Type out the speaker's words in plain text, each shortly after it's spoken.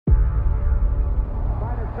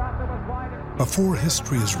Before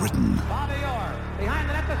history is written,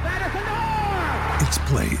 it's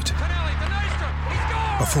played.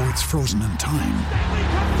 Before it's frozen in time,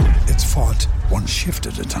 it's fought one shift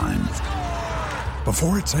at a time.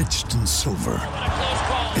 Before it's etched in silver,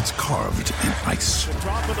 it's carved in ice.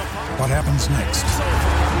 What happens next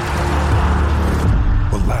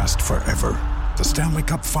will last forever. The Stanley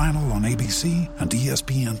Cup Final on ABC and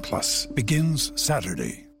ESPN Plus begins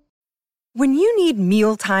Saturday. When you need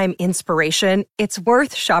mealtime inspiration, it's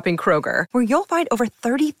worth shopping Kroger, where you'll find over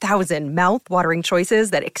 30,000 mouth-watering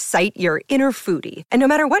choices that excite your inner foodie. And no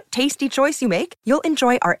matter what tasty choice you make, you'll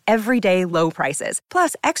enjoy our everyday low prices,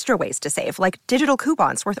 plus extra ways to save, like digital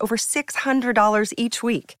coupons worth over $600 each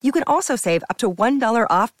week. You can also save up to $1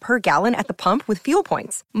 off per gallon at the pump with fuel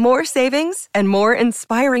points. More savings and more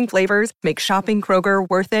inspiring flavors make shopping Kroger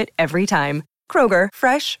worth it every time. Kroger,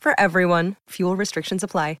 fresh for everyone. Fuel restrictions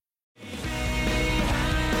apply.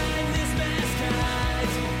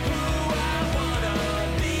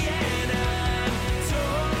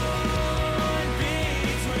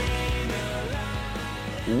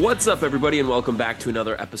 What's up, everybody, and welcome back to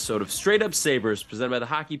another episode of Straight Up Sabres, presented by the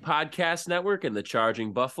Hockey Podcast Network and the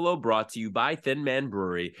Charging Buffalo, brought to you by Thin Man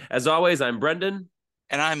Brewery. As always, I'm Brendan.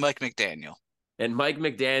 And I'm Mike McDaniel. And Mike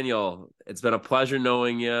McDaniel, it's been a pleasure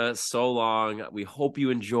knowing you so long. We hope you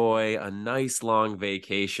enjoy a nice long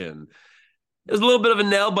vacation. It was a little bit of a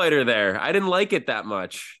nail biter there. I didn't like it that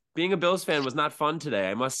much. Being a Bills fan was not fun today,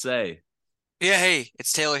 I must say. Yeah, hey,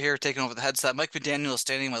 it's Taylor here taking over the headset. Mike McDaniel is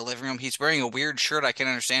standing in my living room. He's wearing a weird shirt I can't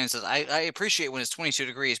understand. He says, I appreciate when it's 22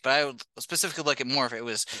 degrees, but I would specifically like it more if it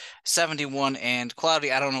was 71 and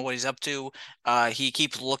cloudy. I don't know what he's up to. He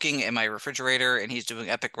keeps looking at my refrigerator, and he's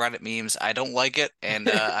doing epic Reddit memes. I don't like it, and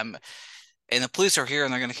and the police are here,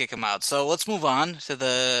 and they're going to kick him out. So let's move on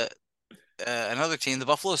to another team, the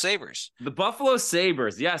Buffalo Sabres. The Buffalo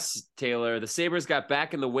Sabres, yes, Taylor. The Sabres got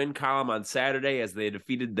back in the win column on Saturday as they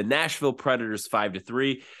defeated the Nashville Predators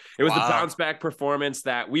 5-3. It was the bounce-back performance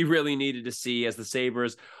that we really needed to see as the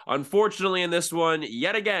Sabres, unfortunately in this one,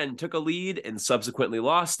 yet again, took a lead and subsequently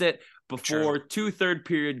lost it before two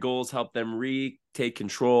third-period goals helped them retake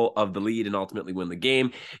control of the lead and ultimately win the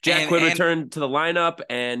game. Jack Quinn returned to the lineup,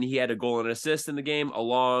 and he had a goal and an assist in the game,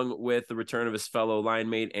 along with the return of his fellow line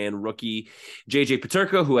mate and rookie J.J.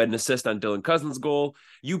 Peterka, who had an assist on Dylan Cousins' goal.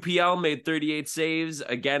 UPL made 38 saves,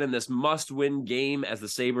 again in this must-win game, as the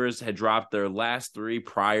Sabres had dropped their last three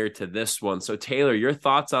prior to this one. So, Taylor, your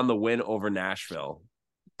thoughts on the win over Nashville?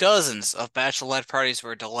 Dozens of bachelorette parties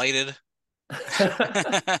were delighted.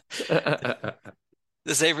 The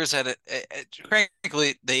Sabres had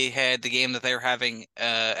frankly, they had the game that they were having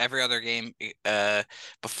every other game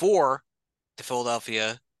before the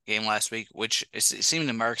Philadelphia game last week, which seemed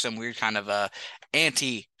to mark some weird kind of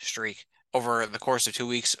anti-streak over the course of 2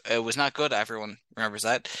 weeks. It was not good. Everyone remembers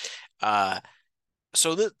that.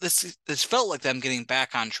 So this felt like them getting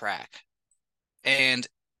back on track, and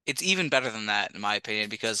it's even better than that in my opinion,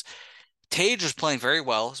 because Tage was playing very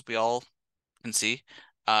well, as we all can see,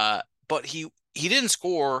 but he didn't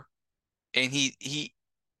score, and he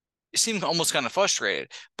seemed almost kind of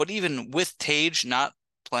frustrated. But even with Tage not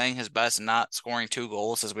playing his best and not scoring 2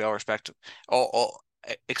 goals, as we all expect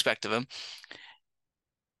of him,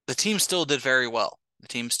 the team still did very well. The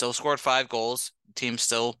team still scored 5 goals. The team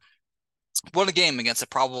still won a game against a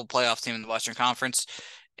probable playoff team in the Western Conference,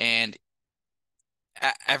 and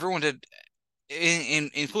everyone did,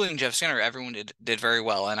 including Jeff Skinner. Everyone did very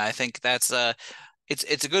well, and I think that's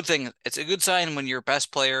it's a good thing. It's a good sign when your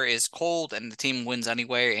best player is cold and the team wins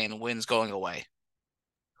anyway and wins going away.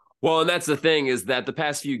 Well, and that's the thing, is that the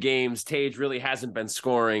past few games, Tage really hasn't been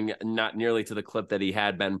scoring, not nearly to the clip that he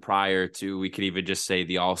had been prior to, we could even just say,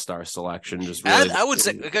 the All-Star selection. Just really, I would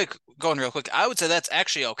say, going real quick, I would say that's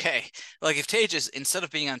actually okay. Like, if Tage is, instead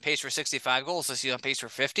of being on pace for 65 goals, is he on pace for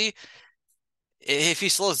 50? If he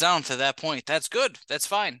slows down to that point, that's good. That's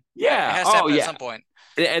fine. Yeah. It has to happen at some point.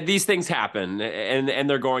 And these things happen, and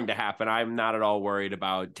they're going to happen. I'm not at all worried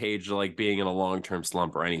about Tage being in a long-term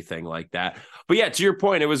slump or anything like that. But yeah, to your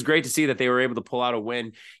point, it was great to see that they were able to pull out a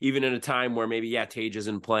win, even in a time where maybe, Tage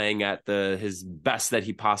isn't playing at his best that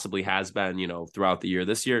he possibly has been, throughout the year.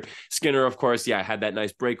 This year, Skinner, of course, had that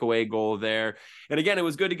nice breakaway goal there. And again, it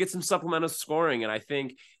was good to get some supplemental scoring. And I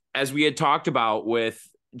think, as we had talked about with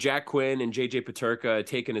Jack Quinn and J.J. Peterka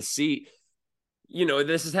taking a seat,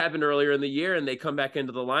 this has happened earlier in the year, and they come back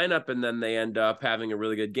into the lineup, and then they end up having a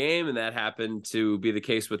really good game. And that happened to be the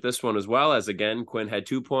case with this one as well, as again, Quinn had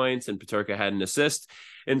 2 points and Peterka had an assist.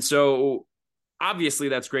 And so obviously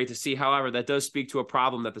that's great to see. However, that does speak to a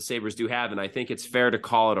problem that the Sabres do have. And I think it's fair to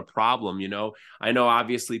call it a problem. I know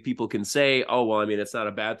obviously people can say, oh, well, I mean, it's not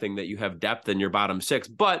a bad thing that you have depth in your bottom six,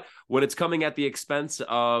 but when it's coming at the expense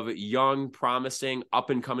of young, promising, up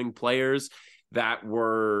and coming players that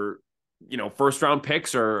were, first round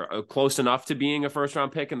picks or close enough to being a first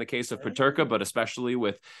round pick in the case of Peterka, but especially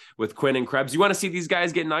with Quinn and Krebs, you want to see these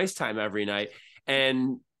guys get ice time every night.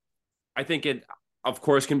 And I think it, of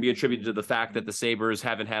course, can be attributed to the fact that the Sabres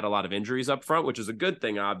haven't had a lot of injuries up front, which is a good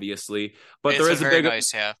thing, obviously. But there is there's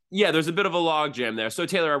a bit of a logjam there. So,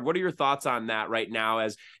 Taylor, what are your thoughts on that right now,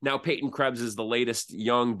 as now Peyton Krebs is the latest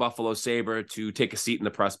young Buffalo Sabre to take a seat in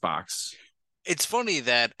the press box? It's funny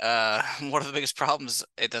that one of the biggest problems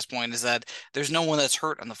at this point is that there's no one that's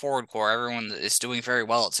hurt on the forward core. Everyone is doing very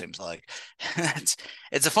well, it seems like.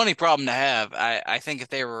 It's a funny problem to have. I think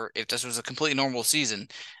if this was a completely normal season,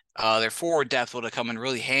 their forward depth would have come in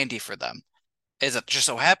really handy for them. As it just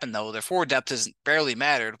so happened, though, their forward depth has barely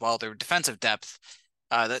mattered, while their defensive depth,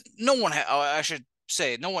 that no one I should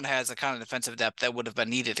say, no one has the kind of defensive depth that would have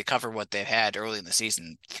been needed to cover what they've had early in the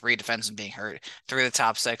season. 3 defensemen being hurt, 3 of the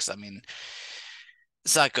top 6. I mean,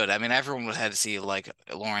 it's not good. I mean, everyone would have had to see like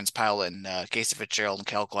Lawrence Powell, Casey Fitzgerald, and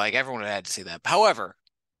Kel Clegg. Everyone would have had to see that. However,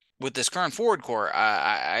 with this current forward core,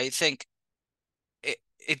 I think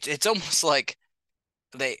it's almost like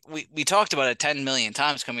we talked about it 10 million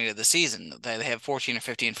times coming into the season. They have 14 or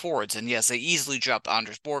 15 forwards, and yes, they easily dropped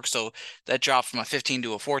Anders Borg, so that dropped from a 15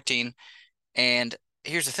 to a 14. And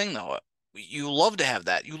here's the thing, though, you love to have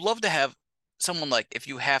that. You love to have someone like, if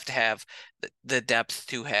you have to have the depth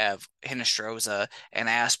to have Hinostroza and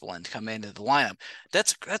Asplund come into the lineup,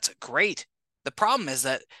 that's great. The problem is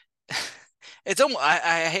that it's almost,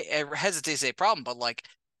 I hesitate to say problem, but like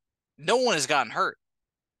no one has gotten hurt.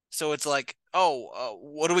 So it's like,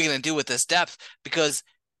 what are we going to do with this depth? Because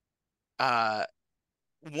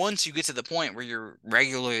once you get to the point where you're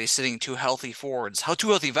regularly sitting 2 healthy forwards, 2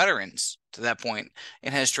 healthy veterans to that point,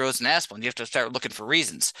 and Hinostroza and Asplund, you have to start looking for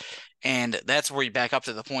reasons. And that's where you back up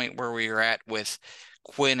to the point where we were at with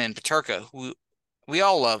Quinn and Peterka, who we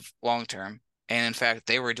all love long-term. And in fact,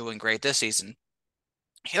 they were doing great this season.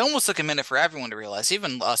 It almost took a minute for everyone to realize,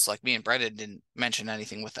 even us, like me and Brendan, didn't mention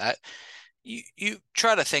anything with that. You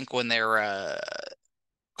try to think when they're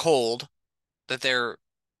cold that they're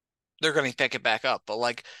going to pick it back up. But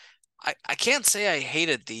like, I can't say I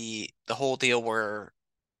hated the whole deal where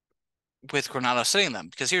with Granato sitting them,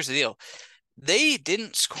 because here's the deal. They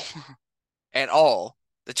didn't score at all,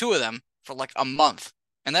 the 2 of them, for like a month.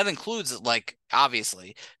 And that includes, like,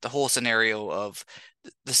 obviously, the whole scenario of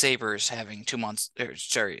the Sabres having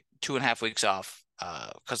 2.5 weeks off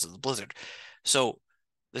because of the blizzard. So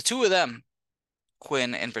the 2 of them,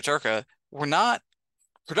 Quinn and Peterka, were not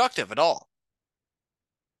productive at all.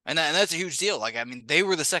 And that's a huge deal. Like, I mean, they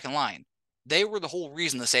were the second line. They were the whole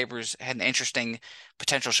reason the Sabres had an interesting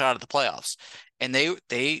potential shot at the playoffs. And they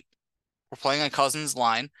were playing on Cousins'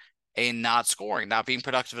 line and not scoring, not being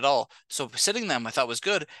productive at all. So sitting them, I thought was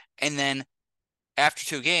good. And then after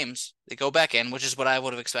 2 games, they go back in, which is what I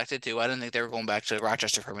would have expected to. I didn't think they were going back to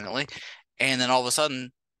Rochester permanently. And then all of a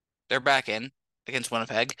sudden, they're back in against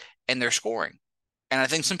Winnipeg, and they're scoring. And I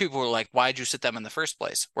think some people were like, why'd you sit them in the first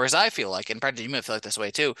place? Whereas I feel like, and Brendan, you might feel like this way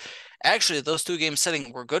too, actually, those 2 games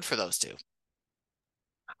sitting were good for those 2.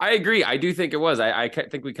 I agree. I do think it was. I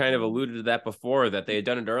think we kind of alluded to that before, that they had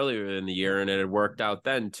done it earlier in the year and it had worked out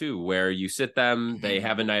then too, where you sit them, they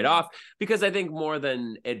have a night off, because I think more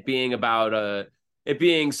than it being about it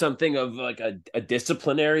being something of like a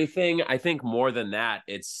disciplinary thing, I think more than that,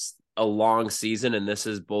 it's a long season, and this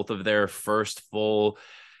is both of their first full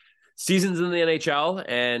seasons in the NHL,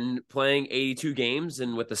 and playing 82 games,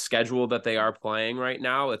 and with the schedule that they are playing right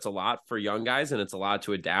now, it's a lot for young guys and it's a lot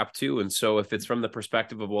to adapt to. And so if it's from the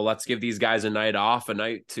perspective of, well, let's give these guys a night off, a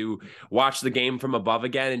night to watch the game from above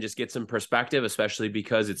again and just get some perspective, especially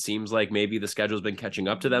because it seems like maybe the schedule's been catching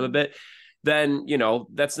up to them a bit, then,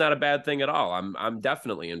 that's not a bad thing at all. I'm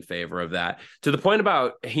definitely in favor of that. To the point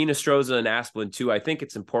about Hinostroza and Asplund too, I think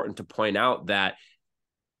it's important to point out that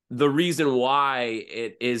the reason why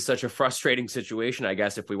it is such a frustrating situation, I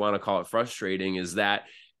guess, if we want to call it frustrating, is that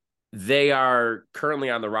they are currently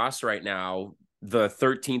on the roster right now, the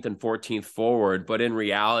 13th and 14th forward, but in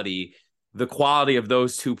reality, the quality of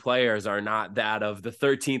those 2 players are not that of the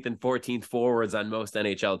 13th and 14th forwards on most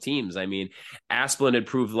NHL teams. I mean, Asplund had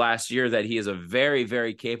proved last year that he is a very,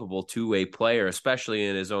 very capable 2-way player, especially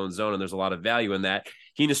in his own zone, and there's a lot of value in that.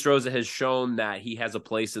 Hinostroza has shown that he has a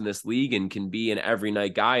place in this league and can be an every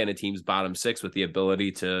night guy in a team's bottom six with the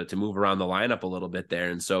ability to move around the lineup a little bit there.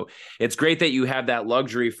 And so it's great that you have that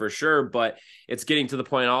luxury for sure, but it's getting to the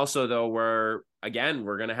point also though, where again,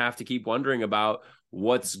 we're going to have to keep wondering about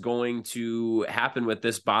what's going to happen with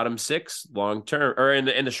this bottom six long term, or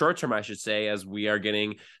in the short term, I should say, as we are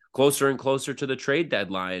getting closer and closer to the trade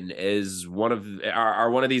deadline. Is one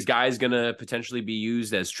of these guys going to potentially be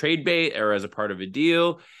used as trade bait or as a part of a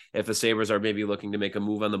deal? If the Sabres are maybe looking to make a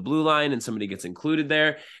move on the blue line and somebody gets included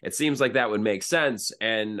there, it seems like that would make sense.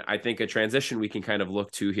 And I think a transition we can kind of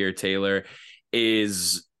look to here, Taylor,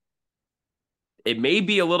 is it may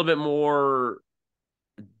be a little bit more,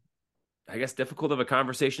 I guess, difficult of a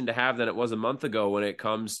conversation to have than it was a month ago when it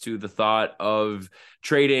comes to the thought of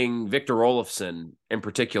trading Victor Olofsson in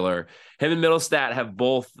particular. Him and Mittelstadt have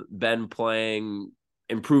both been playing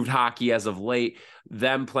improved hockey as of late.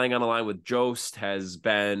 Them playing on a line with Jost has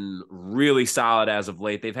been really solid as of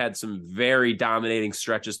late. They've had some very dominating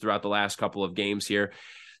stretches throughout the last couple of games here.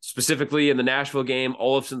 Specifically in the Nashville game,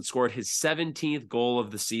 Olofsson scored his 17th goal of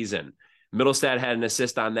the season. Mittelstadt had an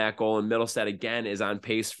assist on that goal, and Mittelstadt again is on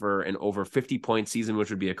pace for an over 50-point season, which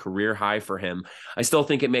would be a career high for him. I still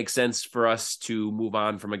think it makes sense for us to move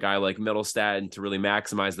on from a guy like Mittelstadt and to really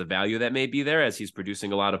maximize the value that may be there as he's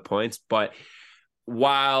producing a lot of points. But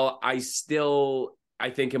while I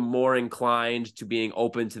think I'm more inclined to being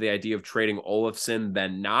open to the idea of trading Olofsson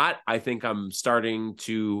than not, I think I'm starting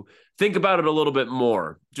to think about it a little bit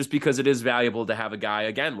more, just because it is valuable to have a guy,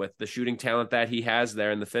 again, with the shooting talent that he has there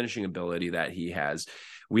and the finishing ability that he has.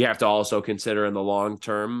 We have to also consider in the long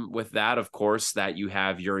term with that, of course, that you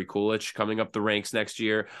have Yuri Kulich coming up the ranks next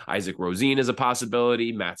year. Isaac Rosén is a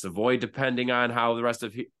possibility. Matt Savoy, depending on how the rest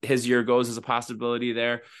of his year goes, is a possibility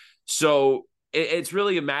there. So it's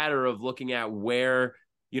really a matter of looking at where,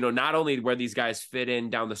 not only where these guys fit in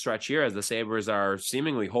down the stretch here, as the Sabres are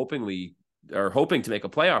seemingly hoping to make a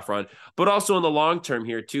playoff run, but also in the long term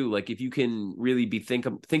here too. Like if you can really be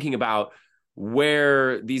thinking about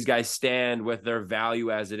where these guys stand with their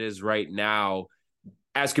value as it is right now,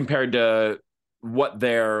 as compared to what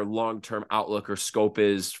their long-term outlook or scope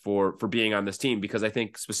is for being on this team. Because I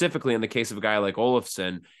think specifically in the case of a guy like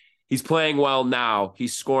Olofsson, he's playing well now.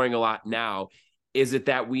 He's scoring a lot now. Is it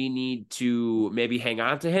that we need to maybe hang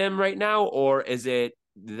on to him right now? Or is it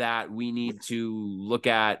that we need to look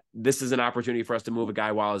at this as an opportunity for us to move a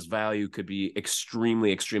guy while his value could be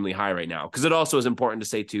extremely, extremely high right now? Because it also is important to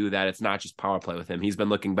say, too, that it's not just power play with him. He's been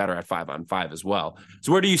looking better at 5-on-5 as well.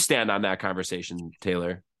 So where do you stand on that conversation,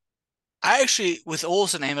 Taylor? I actually, with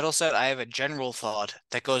Olsen and Mittelstadt, I have a general thought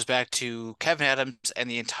that goes back to Kevyn Adams and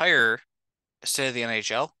the entire state of the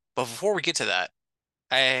NHL. But before we get to that,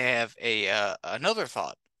 I have another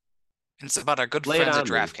thought. It's about our good friends at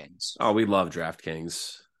DraftKings. Oh, we love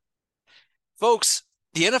DraftKings. Folks,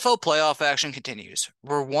 the NFL playoff action continues.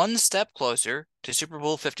 We're one step closer to Super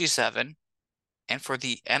Bowl 57. And for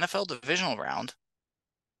the NFL divisional round,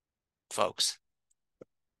 folks.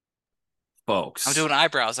 I'm doing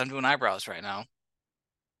eyebrows right now.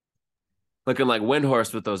 Looking like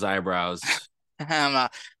Windhorst with those eyebrows.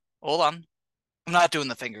 Hold on. I'm not doing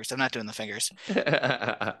the fingers. For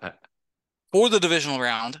the divisional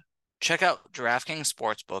round, check out DraftKings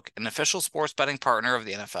Sportsbook, an official sports betting partner of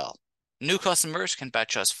the NFL. New customers can bet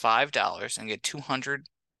just $5 and get $200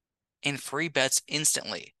 in free bets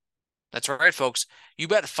instantly. That's right, folks. You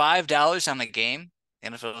bet $5 on a game, the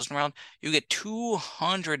NFL divisional round, you get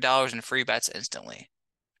 $200 in free bets instantly.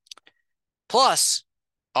 Plus,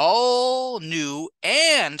 all new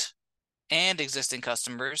and existing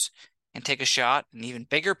customers can take a shot at an even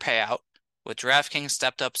bigger payout with DraftKings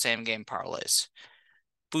stepped-up same-game parlays.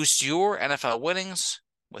 Boost your NFL winnings.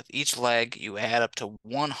 With each leg, you add up to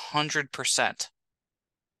 100%.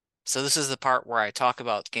 So this is the part where I talk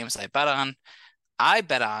about games I bet on. I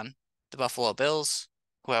bet on the Buffalo Bills,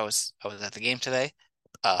 who I was at the game today.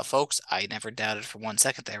 Folks, I never doubted for 1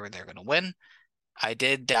 second they were going to win. I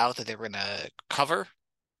did doubt that they were going to cover.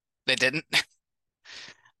 They didn't.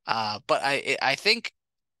 But I think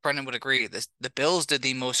Brendan would agree. The Bills did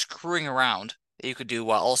the most screwing around that you could do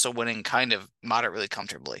while also winning kind of moderately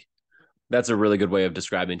comfortably. That's a really good way of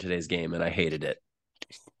describing today's game, and I hated it.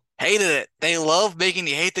 Hated it. They love making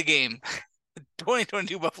you hate the game.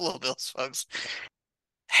 2022 Buffalo Bills, folks.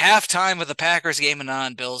 Halftime of the Packers game and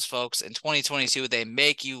on, Bills, folks. In 2022, they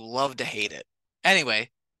make you love to hate it. Anyway,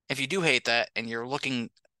 if you do hate that and you're looking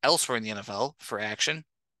elsewhere in the NFL for action,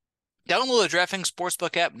 download the DraftKings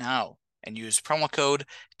Sportsbook app now and use promo code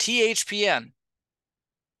THPN.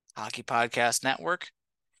 Hockey Podcast Network.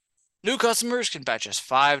 New customers can bet just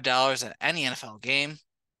 $5 at any NFL game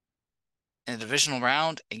in the divisional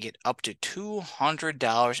round and get up to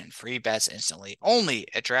 $200 in free bets instantly. Only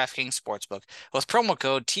at DraftKings Sportsbook with promo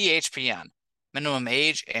code THPN. Minimum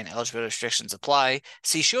age and eligibility restrictions apply.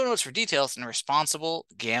 See show notes for details and responsible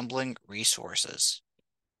gambling resources.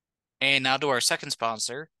 And now to our second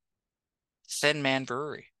sponsor, Thin Man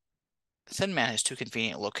Brewery. Thin Man has 2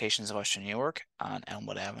 convenient locations in Western New York on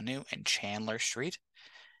Elmwood Avenue and Chandler Street.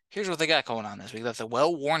 Here's what they got going on this week. That's the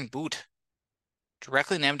Well-Worn Boot,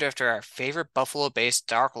 directly named after our favorite Buffalo-based,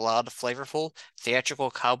 dark, loud, flavorful,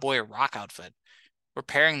 theatrical cowboy rock outfit. We're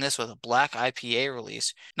pairing this with a black IPA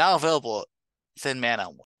release, now available at Thin Man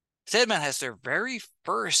Elmwood. Thin Man has their very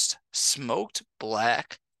first smoked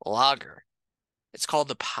black lager. It's called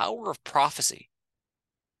the Power of Prophecy.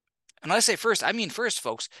 And when I say first, I mean first,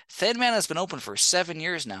 folks. Thin Man has been open for 7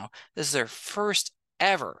 years now. This is their first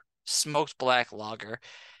ever smoked black lager.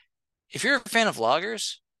 If you're a fan of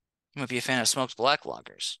lagers, you might be a fan of smoked black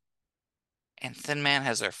lagers. And Thin Man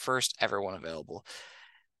has their first ever one available.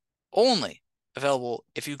 Only available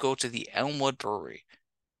if you go to the Elmwood Brewery.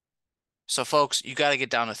 So, folks, you got to get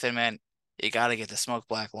down to Thin Man. You got to get the smoked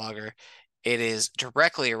black lager. It is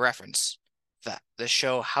directly a reference to the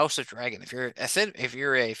show House of Dragon. If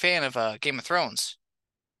you're a fan of Game of Thrones,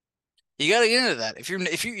 you got to get into that. If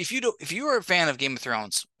you are a fan of Game of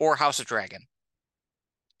Thrones or House of Dragon,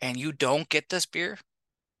 and you don't get this beer,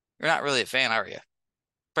 you're not really a fan, are you?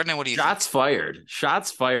 Brendan, what do you think? Shots fired.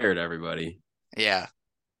 Shots fired, everybody. Yeah.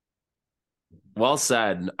 Well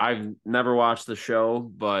said. I've never watched the show,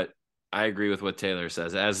 but I agree with what Taylor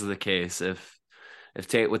says. As is the case, if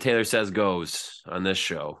what Taylor says goes on this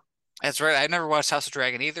show. That's right. I never watched House of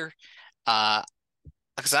Dragon either,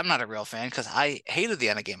 because I'm not a real fan, because I hated the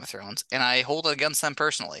end of Game of Thrones, and I hold it against them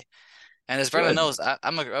personally. And as Brendan knows,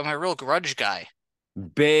 I'm a real grudge guy.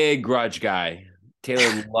 Big grudge guy.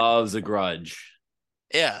 Taylor loves a grudge.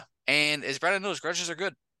 Yeah, and as Brendan knows, grudges are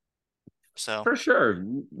good. So for sure,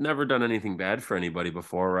 never done anything bad for anybody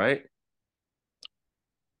before, right?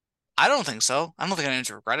 I don't think so. I don't think anyone's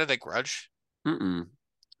regretted a grudge. Mm-mm.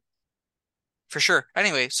 For sure.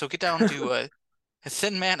 Anyway, so get down to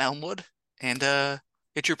Thin Man Elmwood and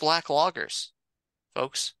get your black lagers,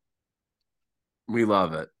 folks. We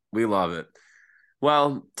love it. We love it.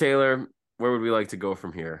 Well, Taylor, where would we like to go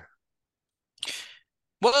from here?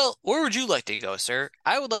 Well, where would you like to go, sir?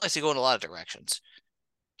 I would like to go in a lot of directions.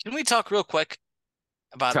 Can we talk real quick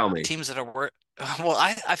about teams that are well,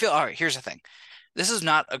 I feel all right, here's the thing. This is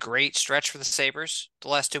not a great stretch for the Sabres the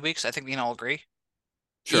last 2 weeks. I think we can all agree.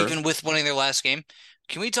 Sure. Even with winning their last game.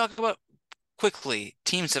 Can we talk about quickly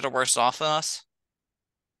teams that are worse off than us?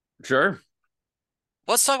 Sure.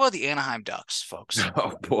 Let's talk about the Anaheim Ducks, folks.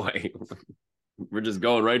 Oh, boy. We're just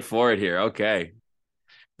going right for it here. Okay.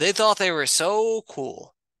 They thought they were so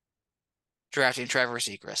cool drafting Trevor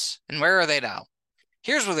Zegras. And where are they now?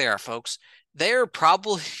 Here's where they are, folks. They're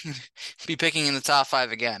probably be picking in the top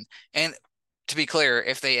 5 again. And to be clear,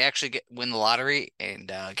 if they actually win the lottery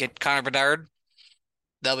and get Connor Bedard,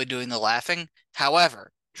 they'll be doing the laughing.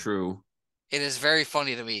 However, true. It is very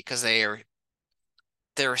funny to me because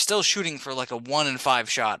they're still shooting for like a 1 in 5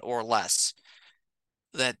 shot or less.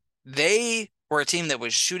 That they were a team that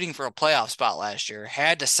was shooting for a playoff spot last year,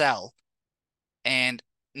 had to sell, and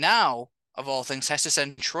now, of all things, has to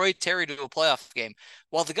send Troy Terry to a playoff game.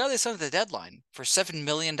 While the guy they signed at the deadline for $7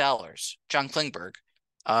 million, John Klingberg,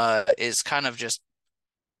 is kind of just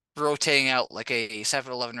rotating out like a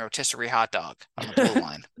 7-Eleven rotisserie hot dog on the blue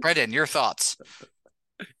line. Brendan, your thoughts?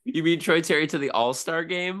 You mean Troy Terry to the All-Star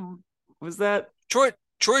game? Was that? Troy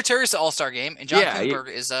Terry's the All-Star game, and John Klingberg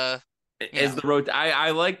is the road.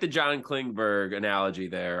 I like the John Klingberg analogy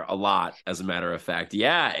there a lot, as a matter of fact.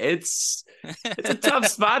 Yeah, it's a tough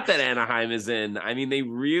spot that Anaheim is in. I mean, they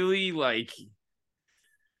really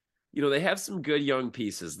they have some good young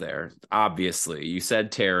pieces there. Obviously, you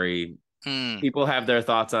said Terry. People have their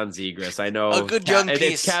thoughts on Zegras. I know a good young piece.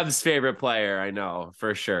 It's Kev's favorite player. I know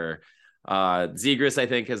for sure. Zegras, I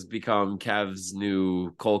think, has become Kev's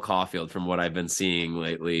new Cole Caulfield from what I've been seeing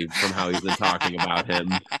lately, from how he's been talking about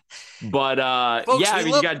him. But folks, yeah, I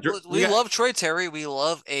mean, we love Troy Terry. We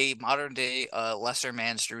love a modern day lesser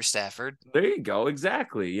man's Drew Stafford. There you go,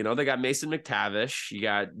 exactly. They got Mason McTavish. You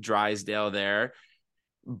got Drysdale there.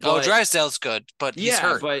 Drysdale's good, but he's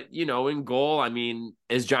hurt. But in goal, I mean,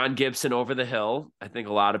 is John Gibson over the hill? I think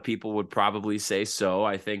a lot of people would probably say so.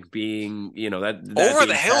 I think being, that over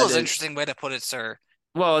the hill is an interesting way to put it, sir.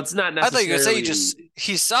 Well, it's not necessarily. I thought you were gonna say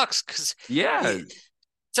he sucks because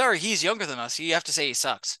he's younger than us. You have to say he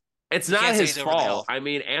sucks. It's not his fault. I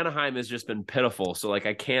mean, Anaheim has just been pitiful, so I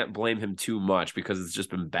can't blame him too much because it's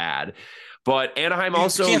just been bad. But Anaheim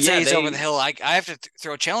also can't say he's over the hill. I have to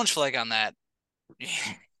throw a challenge flag on that.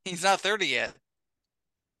 He's not 30 yet.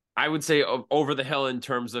 I would say over the hill in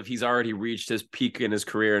terms of he's already reached his peak in his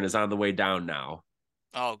career and is on the way down now.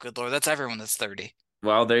 Oh, good Lord. That's everyone that's 30.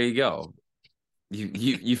 Well, there you go.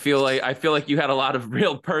 You feel like I feel like you had a lot of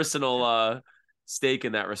real personal stake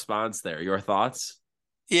in that response there. Your thoughts?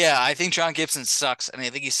 Yeah, I think John Gibson sucks, and I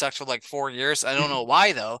think he sucked for like 4 years. I don't know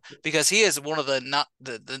why though, because he is one of the not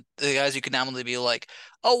the guys you could nominally be like,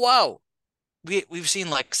 oh wow, we've seen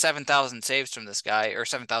like 7,000 saves from this guy or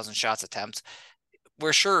 7,000 shots attempts.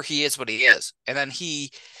 We're sure he is what he is, and then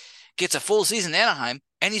he gets a full season in Anaheim,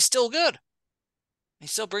 and he's still good. He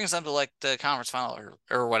still brings them to like the conference final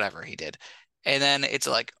or whatever he did, and then it's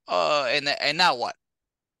like, and now what?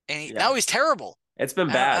 And now he's terrible. It's been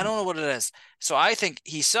I bad. don't know what it is. So I think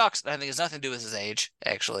he sucks. I think it's nothing to do with his age,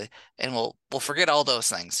 actually. And we'll forget all those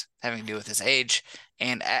things having to do with his age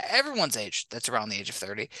and everyone's age that's around the age of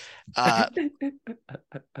 30.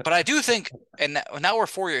 But I do think, and now we're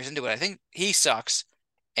 4 years into it, I think he sucks,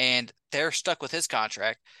 and they're stuck with his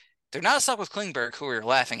contract. They're not stuck with Klingberg, who we were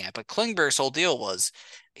laughing at, but Klingberg's whole deal was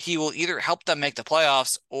he will either help them make the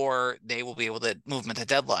playoffs or they will be able to move him at the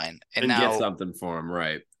deadline. And now, get something for him,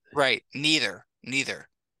 right? Right. Neither.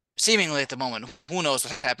 Seemingly at the moment, who knows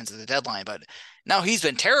what happens at the deadline, but now he's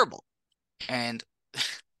been terrible. And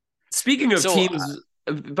speaking of teams,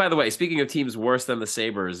 by the way, speaking of teams worse than the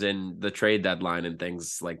Sabres in the trade deadline and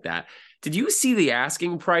things like that, did you see the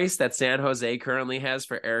asking price that San Jose currently has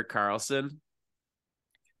for Erik Karlsson?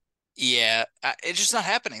 Yeah, it's just not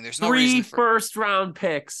happening. There's no reason for 3 first-round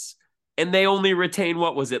picks, and they only retain,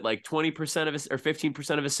 what was it, like 20% of his or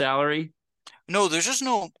 15% of his salary? No, there's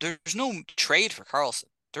no trade for Karlsson.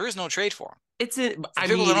 There is no trade for him.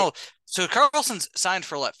 People don't know. So Karlsson's signed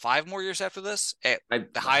for 5 more years after this at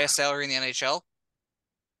the highest salary in the NHL.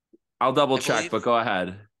 I'll double check, but go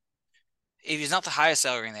ahead. If he's not the highest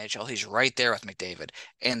salary in the NHL, he's right there with McDavid.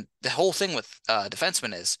 And the whole thing with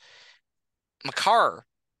defensemen is Makar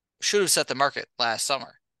should have set the market last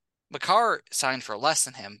summer. Makar signed for less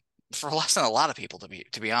than him, for less than a lot of people, to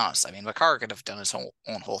be honest. I mean, Makar could have done his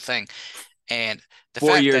own whole thing. And the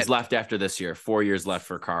 4 years left after this year. 4 years left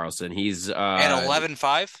for Karlsson. He's at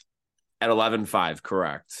 11.5. At 11.5,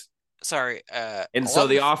 correct. Sorry. And so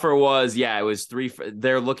the offer was, it was 3.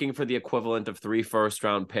 They're looking for the equivalent of 3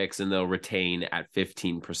 first-round picks, and they'll retain at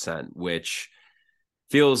 15%, which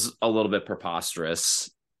feels a little bit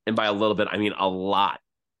preposterous. And by a little bit, I mean a lot.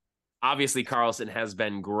 Obviously, Karlsson has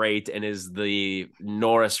been great and is the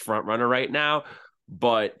Norris front runner right now,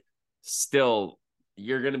 but still,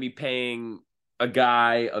 you're going to be paying a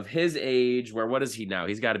guy of his age, where what is he now?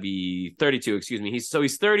 He's got to be 32, excuse me. He's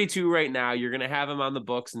 32 right now. You're going to have him on the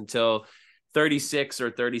books until 36 or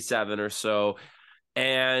 37 or so.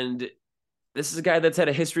 And this is a guy that's had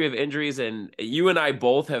a history of injuries, and you and I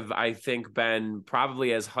both have, I think, been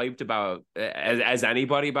probably as hyped about as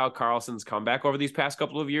anybody about Karlsson's comeback over these past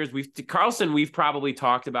couple of years. We've probably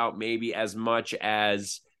talked about maybe as much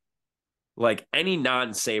as like any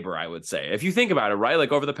non-Sabre, I would say, if you think about it, right?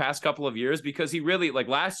 Like over the past couple of years, because he really, like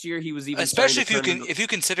last year, he was even, especially if you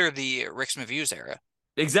consider the Rick Smievs era.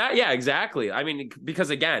 Exactly. Yeah, exactly. I mean, because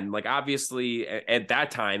again, like obviously at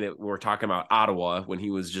that time we're talking about Ottawa when he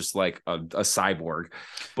was just like a cyborg,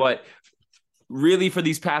 but really for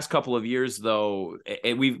these past couple of years though,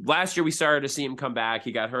 last year we started to see him come back.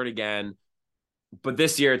 He got hurt again, but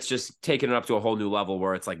this year it's just taken it up to a whole new level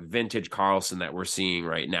where it's like vintage Karlsson that we're seeing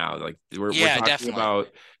right now. Like we're talking definitely about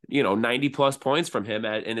 90 plus points from him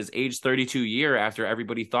in his age 32 year, after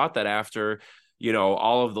everybody thought that after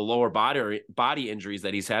all of the lower body injuries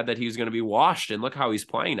that he's had, that he was going to be washed, and look how he's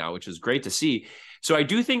playing now, which is great to see. So I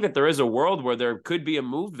do think that there is a world where there could be a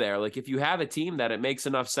move there. Like if you have a team that it makes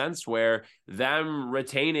enough sense where them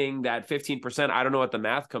retaining that 15%, I don't know what the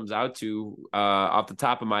math comes out to off the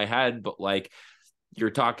top of my head, but like you're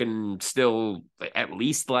talking still at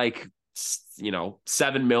least like,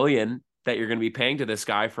 $7 million that you're going to be paying to this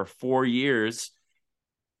guy for 4 years.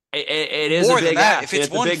 It is more a big than that. If it's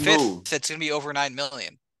 1/5, it's going to be over $9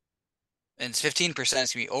 million, and it's 15%. It's going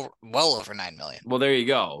to be well over $9 million. Well, there you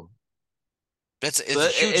go. It's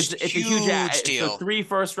a huge deal. So 3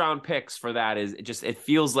 first-round picks for that it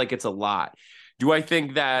feels like it's a lot. Do I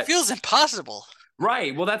think that it feels impossible?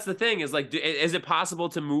 Right. Well, that's the thing is like, is it possible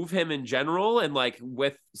to move him in general and like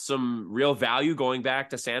with some real value going back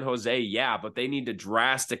to San Jose? Yeah, but they need to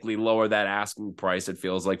drastically lower that asking price. It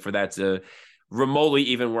feels like for that to remotely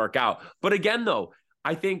even work out. But again, though,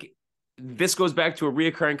 I think this goes back to a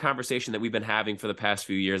reoccurring conversation that we've been having for the past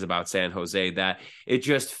few years about San Jose, that it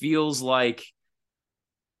just feels like,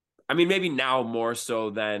 I mean, maybe now more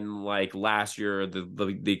so than like last year, or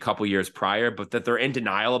the couple years prior, but that they're in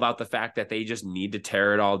denial about the fact that they just need to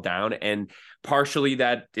tear it all down. And partially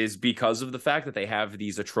that is because of the fact that they have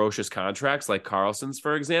these atrocious contracts like Karlsson's,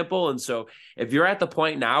 for example. And so if you're at the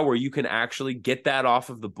point now where you can actually get that off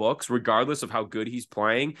of the books, regardless of how good he's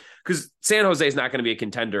playing, because San Jose is not going to be a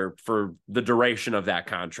contender for the duration of that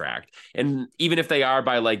contract. And even if they are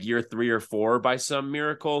by like year 3 or 4 by some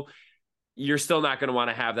miracle, you're still not going to want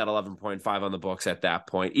to have that 11.5 on the books at that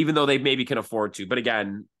point, even though they maybe can afford to. But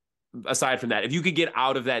again, aside from that, if you could get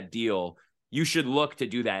out of that deal, you should look to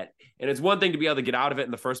do that. And it's one thing to be able to get out of it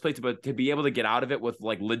in the first place, but to be able to get out of it with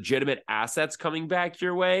like legitimate assets coming back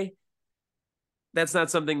your way, that's not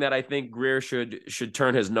something that I think Grier should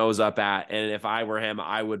turn his nose up at. And if I were him,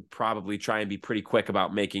 I would probably try and be pretty quick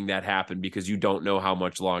about making that happen, because you don't know how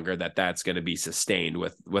much longer that's going to be sustained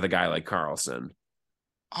with a guy like Karlsson.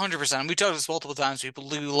 100%. We talked this multiple times. We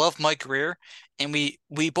love Mike Grier, and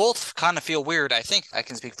we both kind of feel weird. I think I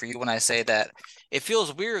can speak for you when I say that it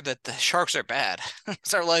feels weird that the Sharks are bad.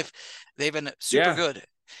 It's our life. They've been super good.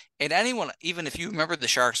 And anyone, even if you remember the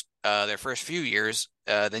Sharks their first few years,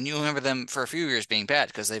 then you remember them for a few years being bad,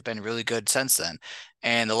 because they've been really good since then.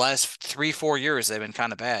 And the last 3-4 years, they've been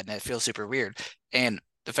kind of bad, and it feels super weird. And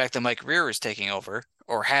the fact that Mike Grier is taking over,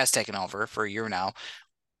 or has taken over for a year now,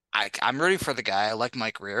 I'm rooting for the guy. I like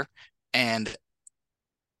Mike Grier. And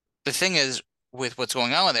the thing is, with what's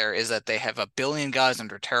going on there, is that they have a billion guys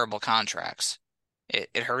under terrible contracts. It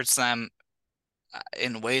hurts them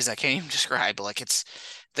in ways I can't even describe. Like,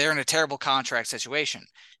 they're in a terrible contract situation.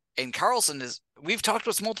 And Karlsson we've talked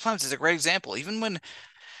about this multiple times, is a great example. Even when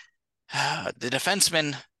the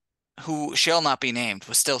defenseman who shall not be named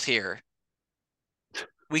was still here,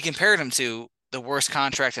 we compared him to the worst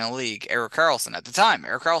contract in the league, Erik Karlsson, at the time.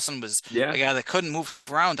 Erik Karlsson was a guy that couldn't move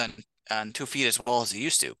around on 2 feet as well as he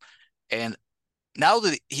used to. And now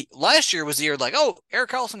that last year was the year like, oh,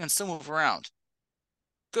 Erik Karlsson can still move around.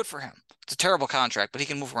 Good for him. It's a terrible contract, but he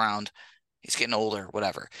can move around. He's getting older,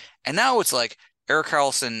 whatever. And now it's like Erik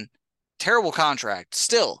Karlsson, terrible contract,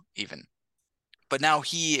 still even. But now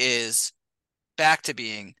he is back to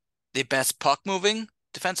being the best puck-moving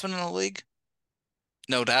defenseman in the league,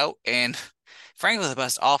 no doubt. And frankly, the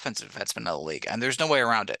best offensive defenseman in the league, and there's no way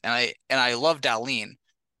around it. And I love Dahlin,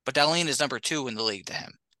 but Dahlin is number 2 in the league to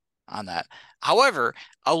him on that. However,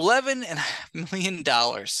 $11.5 million.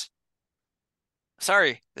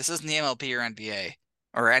 Sorry, this isn't the MLB or NBA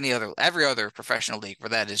or every other professional league where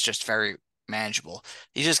that is just very manageable.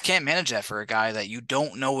 You just can't manage that for a guy that you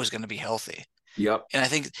don't know is going to be healthy. Yep. And I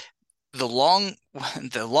think the long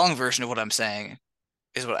version of what I'm saying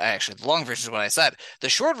is the long version is what I said. The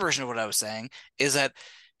short version of what I was saying is that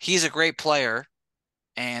he's a great player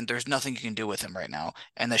and there's nothing you can do with him right now.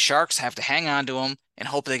 And the Sharks have to hang on to him and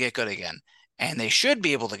hope they get good again. And they should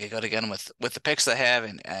be able to get good again with the picks they have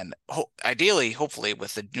and ideally, hopefully,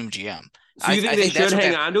 with the new GM. So you think they should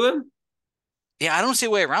hang on to him? Yeah, I don't see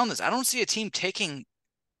a way around this. I don't see a team taking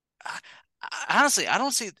honestly, I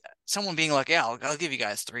don't see someone being like, yeah, I'll give you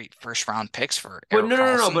guys 3 first-round picks for Erik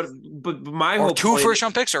Karlsson. But my whole or 2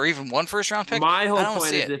 first-round picks, or even 1 first-round pick. My whole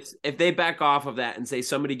point is if they back off of that and say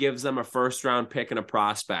somebody gives them a first-round pick and a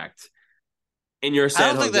prospect, and you're San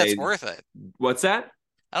Jose, I don't think that's worth it. What's that?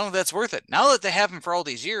 I don't think that's worth it. Now that they have him for all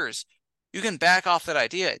these years, you can back off that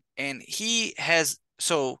idea. And he has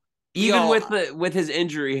even with his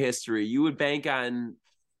injury history, you would bank on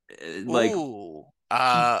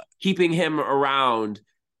keeping him around,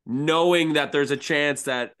 knowing that there's a chance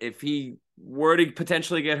that if he were to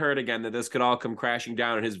potentially get hurt again, that this could all come crashing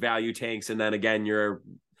down and his value tanks. And then again, you're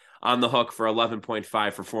on the hook for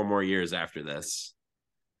 11.5 for 4 more years after this.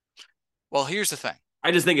 Well, here's the thing. I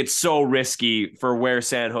just think it's so risky for where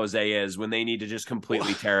San Jose is when they need to just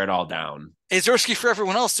completely tear it all down. It's risky for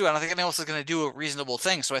everyone else too. I don't think anyone else is going to do a reasonable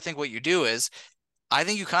thing. So I think what you do is, I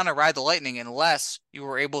think you kind of ride the lightning unless you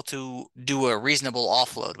were able to do a reasonable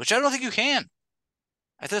offload, which I don't think you can.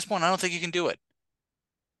 At this point, I don't think you can do it.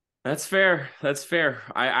 That's fair. That's fair.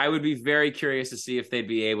 I would be very curious to see if they'd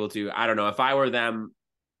be able to. I don't know. If I were them,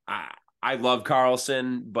 I love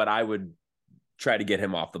Karlsson, but I would try to get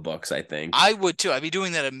him off the books. I think I would too. I'd be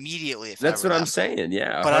doing that immediately. That's what I'm saying.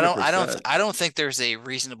 Yeah, 100%. But I don't think there's a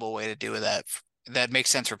reasonable way to do that makes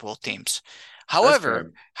sense for both teams.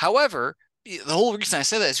 However, the whole reason I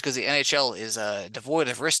say that is because the NHL is devoid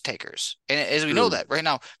of risk takers, and as we know that right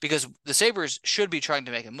now, because the Sabres should be trying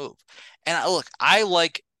to make a move. And look, I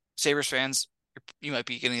like Sabres fans. You might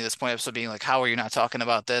be getting to this point of being like, "How are you not talking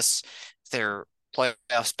about this? Their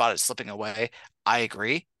playoff spot is slipping away." I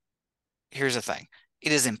agree. Here's the thing.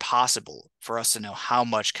 It is impossible for us to know how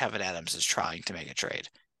much Kevyn Adams is trying to make a trade.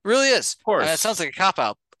 Really is. Of And it course. sounds like a cop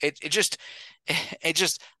out. It just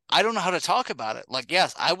I don't know how to talk about it. Like,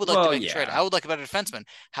 yes, I would like to Well, make a trade. I yeah. would like a better defenseman.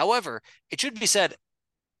 However, it should be said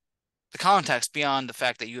the context beyond the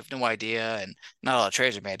fact that you have no idea and not a lot of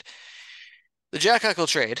trades are made. The Jack Eichel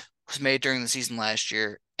trade was made during the season last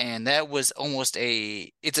year, and that was almost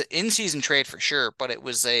it's an in-season trade for sure, but it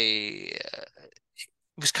was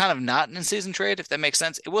kind of not an in-season trade, if that makes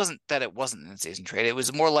sense. It wasn't that it wasn't an in-season trade. It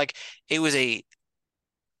was more like it was a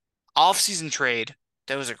off-season trade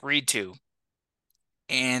that was agreed to,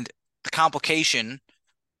 and the complication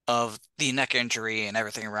of the neck injury and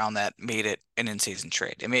everything around that made it an in-season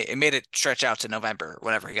trade. It made it stretch out to November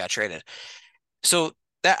whenever he got traded. So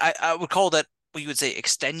that I would call that what you would say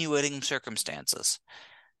extenuating circumstances.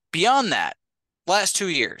 Beyond that, last 2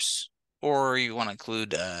 years, or you want to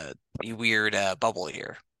include a weird bubble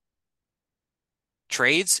year.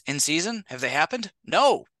 Trades in season, have they happened?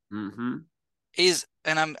 No. Mm-hmm.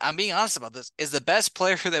 And I'm being honest about this, is the best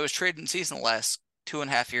player that was traded in season the last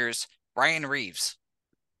 2.5 years, Ryan Reaves.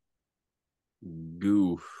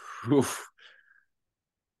 Goof. Oof.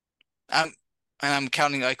 I'm and I'm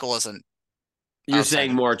counting Eichel as an You're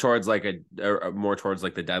saying outsider. more towards like more towards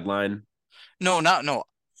like the deadline. No, not no.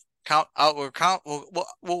 Count out or count.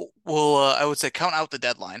 We'll I would say count out the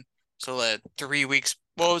deadline. So 3 weeks.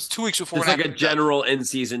 Well, it's 2 weeks before Just and like a after the deadline. general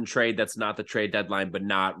in-season trade that's not the trade deadline, but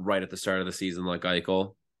not right at the start of the season, like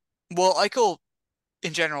Eichel. Well, Eichel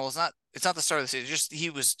in general is not. It's not the start of the season. Just he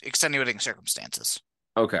was extenuating circumstances.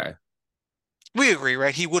 Okay. We agree,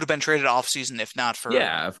 right? He would have been traded off season if not for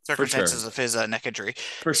Yeah, for circumstances sure. of his neck injury.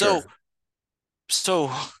 For sure. So so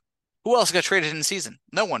who else got traded in the season?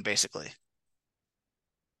 No one basically.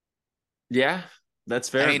 Yeah, that's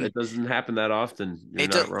I fair. mean, It doesn't happen that often. You're it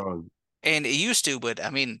not do- wrong. and it used to, but I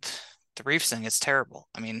mean, the Reeves thing is terrible.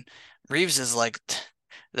 I mean, Reeves is like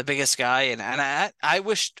the biggest guy, and I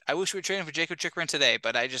wish we were trading for Jacob Chikrin today,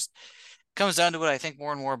 but I just comes down to what I think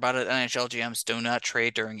more and more about it. NHL GMs do not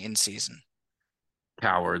trade during in season.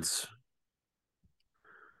 Cowards.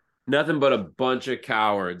 Nothing but a bunch of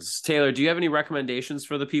cowards. Taylor, do you have any recommendations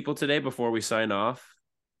for the people today before we sign off?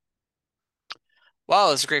 Wow,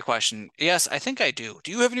 that's a great question. Yes, I think I do.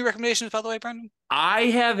 Do you have any recommendations, by the way, Brendan? I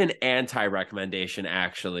have an anti-recommendation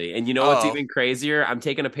actually. And you know what's Oh, even crazier? I'm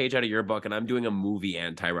taking a page out of your book and I'm doing a movie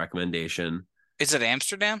anti-recommendation. is it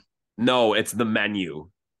Amsterdam? No, it's The Menu.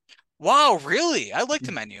 Wow, really? I like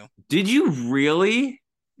the menu. Did you really?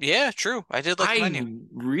 Yeah, true. I did like the I menu.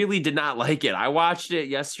 really did not like it. I watched it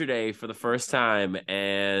yesterday for the first time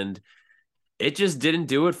and it just didn't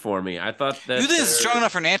do it for me. I thought You that think it's strong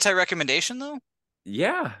enough for an anti-recommendation, though?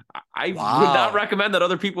 yeah, I would not Wow. recommend that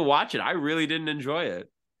other people watch it. I really didn't enjoy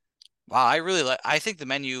it. Wow, I really like I think the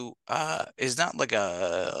menu is not like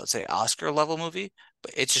a let's say Oscar level movie,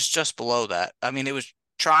 but it's just below that. I mean, it was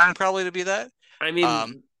trying probably to be that. I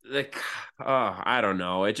Um, mean, I don't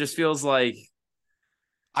know. It just feels like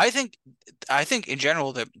I think I think in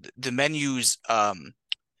general the the movie's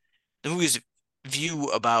view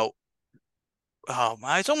about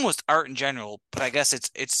it's almost art in general, but I guess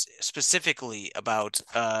it's specifically about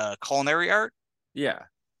culinary art. yeah.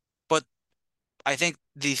 But I think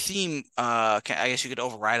the theme I guess you could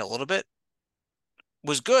override a little bit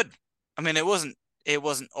was good. I mean, it wasn't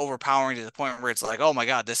overpowering to the point where it's like, oh my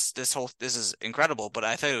God, this is incredible. But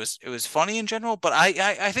I thought it was funny in general. But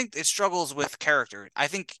I think it struggles with character. I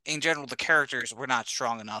think in general the characters were not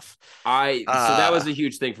strong enough. I so that Uh, was a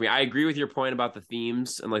huge thing for me. I agree with your point about the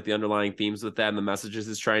themes and like the underlying themes with that and the messages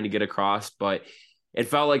it's trying to get across, but it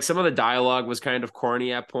felt like some of the dialogue was kind of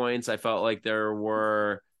corny at points. I felt like there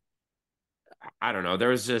were I don't know, there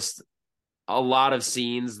was just a lot of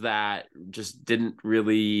scenes that just didn't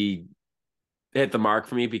really hit the mark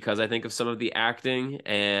for me because I think of some of the acting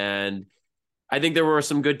and I think there were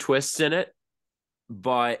some good twists in it,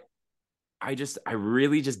 but I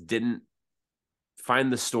really just didn't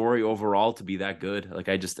find the story overall to be that good. Like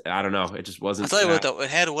I don't know. It just I'll wasn't tell you what that. though, it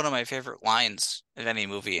had one of my favorite lines of any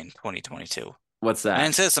movie in 2022. What's And that?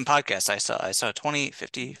 instead of some podcasts I saw 20,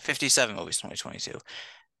 50, 57 movies 2022,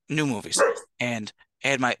 new movies. And it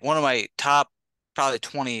had my one of my top probably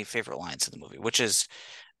 20 favorite lines in the movie, which is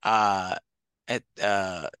uh it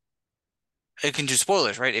it can do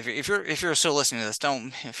spoilers, right? If you're still listening to this,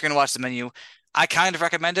 don't if you're gonna watch the menu, I kind of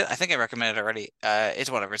recommend it. I think I recommended it already. It's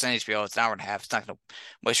whatever. It's on HBO. It's an hour and a half. It's not gonna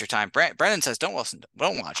waste your time. Brendan says don't watch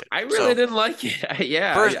it. I really So didn't like it.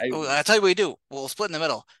 Yeah, first, I'll tell you what we do. We'll split in the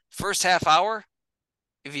middle. First half hour.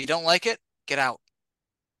 If you don't like it, get out.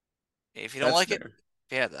 If you don't that's like it, fair.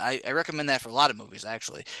 yeah, I recommend that for a lot of movies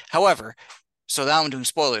actually. However, so now I'm doing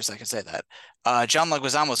spoilers. I can say that. John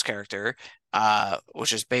Leguizamo's character,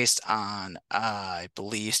 which is based on, I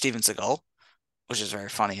believe, Steven Seagal, which is very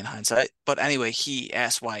funny in hindsight. But anyway, he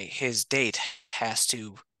asked why his date has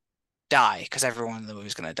to die because everyone in the movie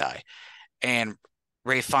is going to die. And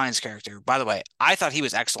Ray Fiennes' character, by the way, I thought he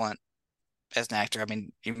was excellent as an actor. I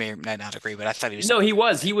mean, you may not agree, but I thought he was. No, he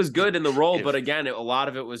was. He was good in the role, but again, a lot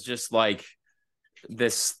of it was just like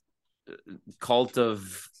this cult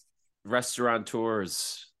of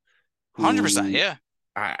restaurateurs. 100%, yeah.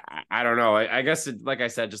 I don't know. I guess like I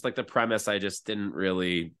said, just like the premise, I just didn't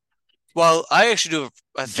really. Well, I actually do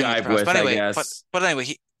a thing jive with, but anyway, I guess. But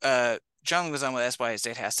anyway, John Leguizamo asked why his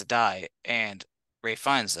date has to die, and Ray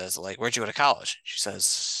Fiennes says, like, where'd you go to college? She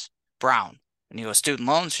says, Brown. And he goes, student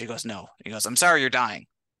loans? She goes, no. He goes, I'm sorry you're dying.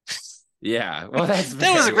 Yeah. Well,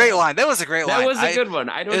 that was a great line. That was a great line. That was a good one.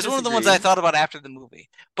 It was one of the ones I thought about after the movie.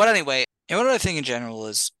 But anyway, and what I think in general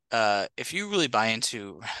is, if you really buy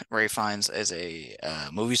into Ray Fiennes as a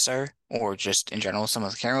movie star, or just in general some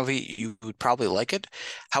of the camera movie, you would probably like it.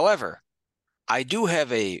 However, I do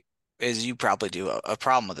have as you probably do, a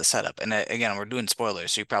problem with the setup. And again, we're doing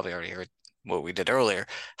spoilers, so you probably already heard what we did earlier.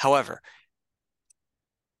 However,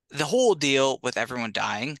 the whole deal with everyone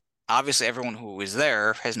dying, obviously everyone who was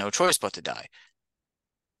there has no choice but to die.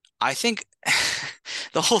 I think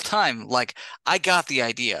the whole time, like, I got the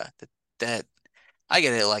idea that I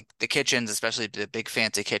get it, like the kitchens, especially the big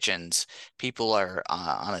fancy kitchens, people are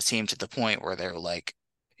on a team to the point where they're like,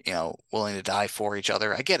 willing to die for each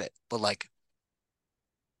other. I get it, but like,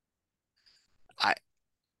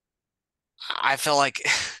 I feel like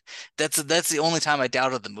that's the only time I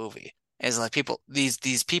doubted the movie is like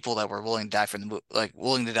these people that were willing to die for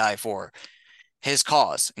willing to die for his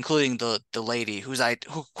cause, including the lady who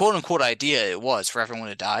quote unquote idea it was for everyone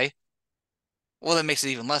to die. Well, that makes it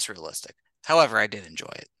even less realistic. However, I did enjoy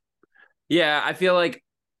it. Yeah, I feel like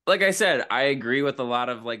I said, I agree with a lot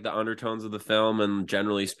of like the undertones of the film and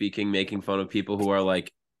generally speaking, making fun of people who are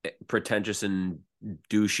like pretentious and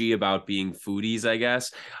douchey about being foodies, I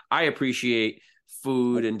guess. I appreciate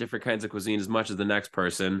food and different kinds of cuisine as much as the next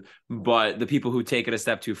person, but the people who take it a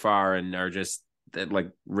step too far and are just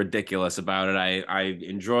like ridiculous about it, I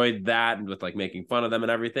enjoyed that, and with like making fun of them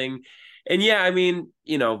and everything. And yeah, I mean,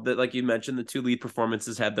 that, like you mentioned, the two lead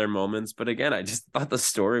performances had their moments, but again, I just thought the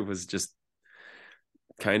story was just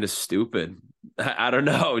kind of stupid. I don't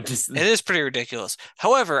know, just it is pretty ridiculous.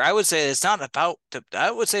 However, I would say it's not about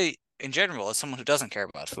I would say in general, as someone who doesn't care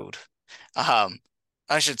about food,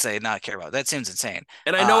 I should say not care about. That seems insane.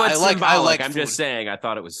 And I know it's symbolic. I'm just saying, I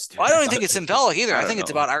thought it was stupid. Well, I don't even think it's symbolic either. I think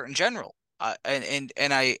it's about art in general.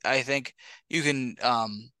 And I think you can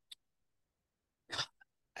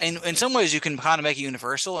in some ways you can kind of make it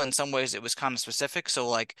universal. In some ways it was kind of specific. So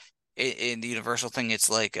like in the universal thing, it's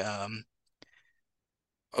like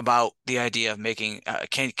about the idea of making not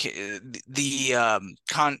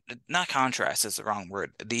contrast is the wrong word.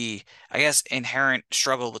 I guess inherent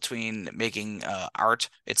struggle between making art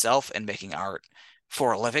itself and making art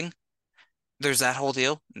for a living. There's that whole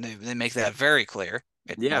deal. They make that very clear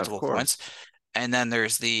at multiple points. And then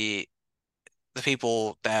there's the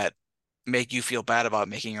people that make you feel bad about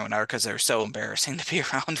making your own art because they're so embarrassing to be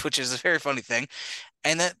around, which is a very funny thing.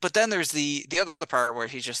 But then there's the other part where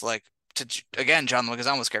he's just like, again, John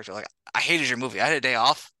Leguizamo's character, like, I hated your movie. I had a day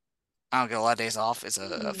off. I don't get a lot of days off as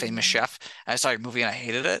a famous chef. I saw your movie and I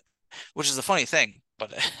hated it, which is a funny thing.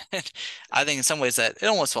 But I think in some ways that it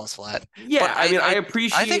almost falls flat. Yeah, but I mean, I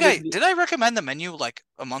appreciate. I think did I recommend the menu like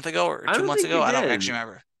a month ago or 2 months ago? I don't actually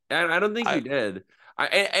remember. I don't think you did.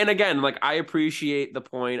 And again, like, I appreciate the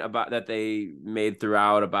point about that they made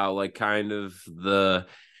throughout about like kind of the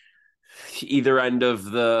either end of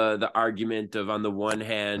the argument of, on the one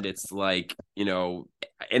hand, it's like, in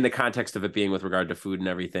the context of it being with regard to food and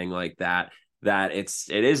everything like that it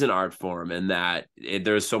is an art form, and that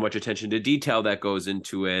there's so much attention to detail that goes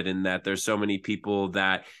into it, and that there's so many people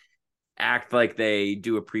that act like they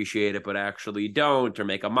do appreciate it but actually don't, or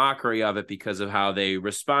make a mockery of it because of how they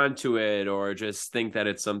respond to it, or just think that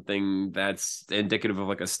it's something that's indicative of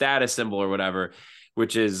like a status symbol or whatever,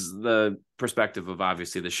 which is the perspective of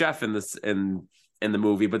obviously the chef in the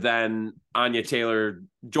movie. But then Anya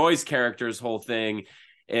Taylor-Joy's character's whole thing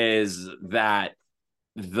is that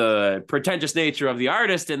the pretentious nature of the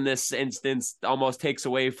artist in this instance almost takes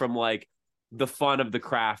away from like the fun of the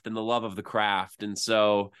craft and the love of the craft. And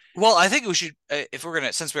so, well, I think we should, if we're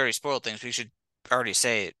gonna, since we already spoiled things, we should already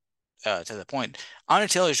say it to the point. Anya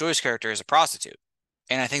Taylor-Joy's character is a prostitute,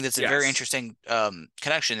 and I think that's a very interesting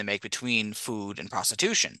connection to make between food and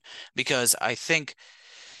prostitution, because I think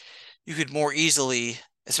you could more easily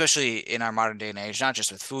especially in our modern day and age, not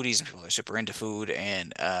just with foodies and people that are super into food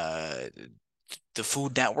and the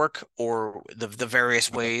Food Network or the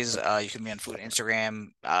various ways you can be on food, Instagram,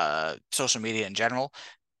 social media in general.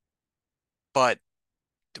 But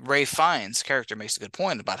Ray Fiennes' character makes a good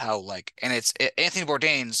point about how and Anthony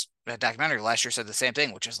Bourdain's documentary last year said the same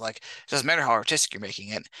thing, which is it doesn't matter how artistic you're making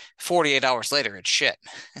it, 48 hours later it's shit.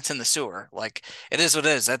 It's in the sewer. It is what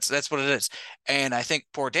it is. That's what it is. And I think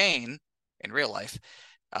Bourdain in real life,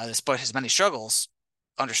 despite his many struggles,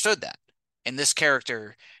 understood that. And this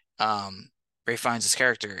character, Ray Fiennes'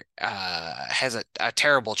 character, has a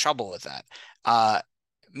terrible trouble with that.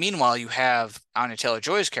 Meanwhile, you have Anya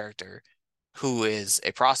Taylor-Joy's character, who is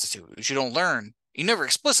a prostitute, which you don't learn. You never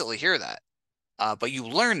explicitly hear that, but you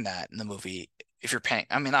learn that in the movie if you're paying.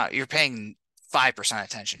 I mean, not you're paying 5%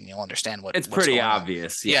 attention, you'll understand It's what's pretty going on.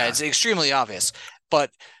 obvious. Yeah, it's extremely obvious.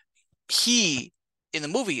 But he in the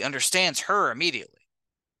movie understands her immediately.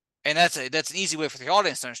 And that's an easy way for the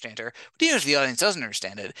audience to understand her. But even if the audience doesn't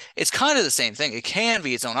understand it, it's kind of the same thing. It can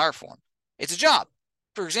be its own art form. It's a job.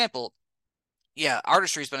 For example, yeah,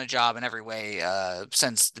 artistry's been a job in every way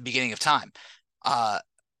since the beginning of time.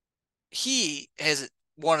 He has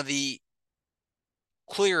one of the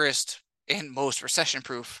clearest and most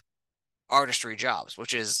recession-proof artistry jobs,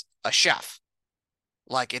 which is a chef.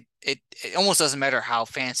 It almost doesn't matter how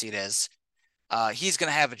fancy it is. He's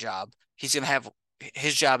gonna have a job.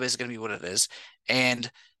 His job is gonna be what it is, and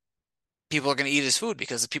people are gonna eat his food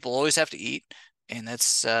because people always have to eat, and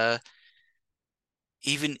that's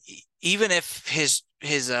even if his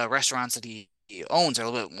restaurants that he owns are a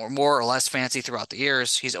little bit more or less fancy throughout the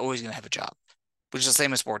years, he's always going to have a job, which is the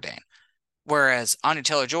same as Bourdain. Whereas Anya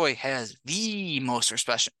Taylor-Joy has the most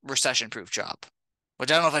recession-proof job,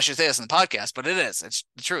 which I don't know if I should say this in the podcast, but it is. It's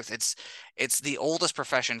the truth. It's the oldest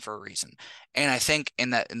profession for a reason, and I think in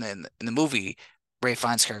the movie, Ray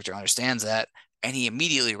Fiennes' character understands that, and he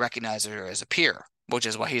immediately recognizes her as a peer, which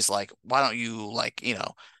is why he's like, "Why don't you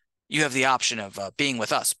you have the option of being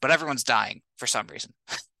with us, but everyone's dying for some reason."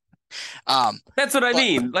 That's what I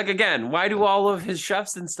mean. Again, why do all of his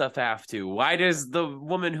chefs and stuff have to? Why does the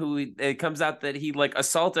woman who it comes out that he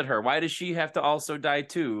assaulted her? Why does she have to also die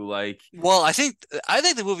too? Well, I think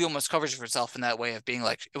the movie almost covers for itself in that way of being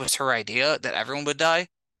it was her idea that everyone would die.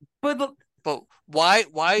 But why?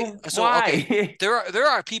 So why? Okay, there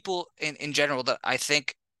are people in general that I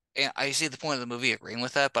think, and I see the point of the movie agreeing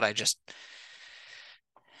with that, but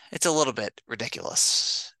it's a little bit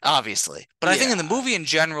ridiculous, obviously. But I think in the movie in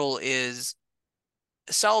general is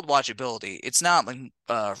solid watchability. It's not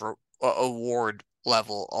award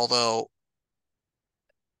level, although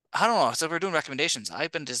I don't know. So we're doing recommendations.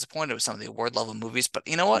 I've been disappointed with some of the award level movies, but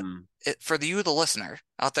you know what? For you, the listener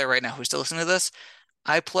out there right now who's still listening to this,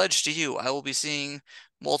 I pledge to you, I will be seeing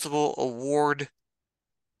multiple award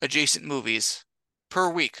adjacent movies per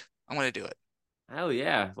week. I'm going to do it. Hell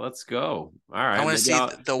yeah, let's go. All right. I want to see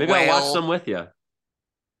the maybe whale. I'll watch some with you.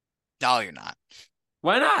 No, you're not.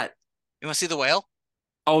 Why not? You want to see the whale?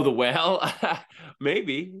 Oh, the whale?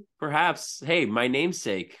 Maybe, perhaps. Hey, my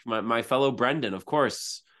namesake, my fellow Brendan, of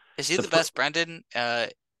course. Is he the best Brendan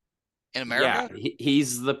in America? Yeah,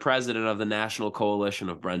 he's the president of the National Coalition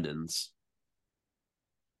of Brendans.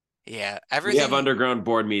 Yeah, we have underground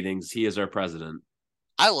board meetings. He is our president.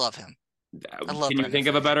 I love him. Can you think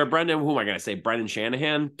of a better Brendan? Who am I going to say? Brendan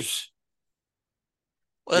Shanahan?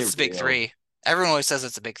 Well, that's the big three. Everyone always says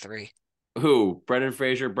it's a big three. Who? Brendan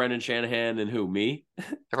Fraser, Brendan Shanahan, and who? Me?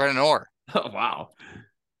 Brendan Orr. Oh, wow.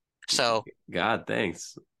 So God,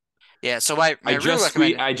 thanks. Yeah, so I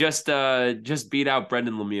just beat out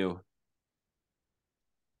Brendan Lemieux.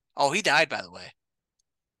 Oh, he died, by the way.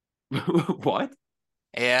 What?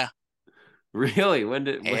 Yeah. Really?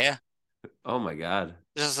 Yeah. Oh my God.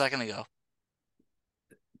 Just a second ago.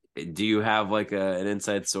 Do you have an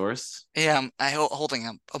inside source? Yeah, I'm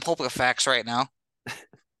holding a fax right now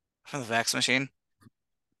from the fax machine.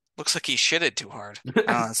 Looks like he shitted too hard. Oh,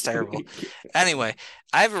 that's terrible. Anyway,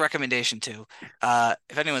 I have a recommendation too.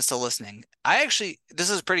 If anyone's still listening, this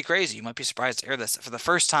is pretty crazy. You might be surprised to hear this. For the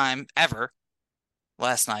first time ever,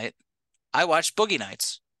 last night, I watched Boogie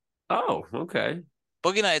Nights. Oh, okay.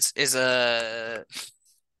 Boogie Nights is to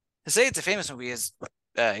say it's a famous movie is,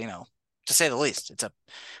 to say the least. It's a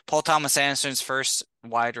Paul Thomas Anderson's first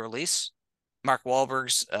wide release. Mark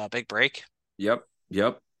Wahlberg's big break. Yep.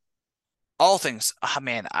 All things.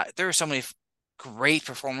 Man, there are so many great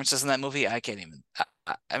performances in that movie. I can't even.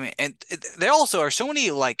 I mean, and there also are so many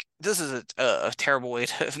this is a terrible way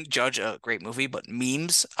to judge a great movie, but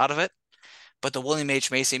memes out of it. But the William H.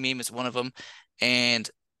 Macy meme is one of them, and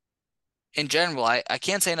in general, I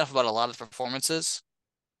can't say enough about a lot of performances.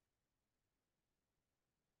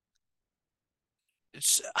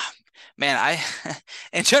 it's man, I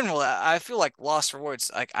in general, I feel like lost for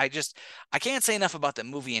words. Like I can't say enough about the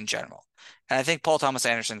movie in general. And I think Paul Thomas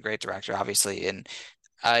Anderson, great director, obviously. And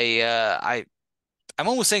I'm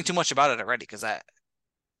almost saying too much about it already because I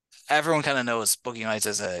everyone kind of knows Boogie Nights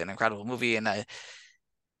is an incredible movie, and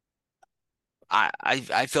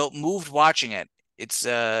I felt moved watching it. It's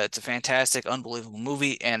a fantastic, unbelievable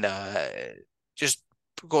movie, and just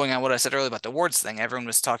going on what I said earlier about the awards thing, everyone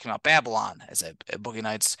was talking about Babylon as a Boogie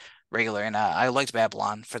Nights regular, and I liked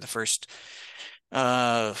Babylon for the first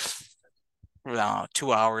uh I don't know,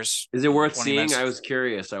 2 hours, Is it worth 20 seeing? minutes. I was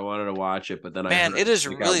curious. I wanted to watch it, but then I Man, heard it is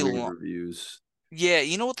it got really rave long. reviews. Yeah,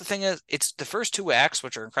 you know what the thing is? It's the first two acts,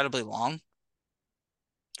 which are incredibly long,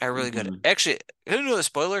 are really good. Mhm. Actually, who knew the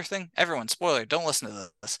spoiler thing? Everyone, spoiler, don't listen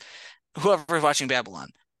to this. Whoever's watching Babylon.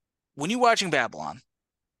 When you're watching Babylon,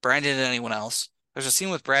 Brandon and anyone else, there's a scene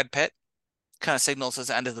with Brad Pitt, kind of signals it's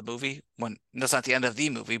the end of the movie. When that's not the end of the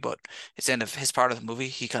movie, but it's the end of his part of the movie.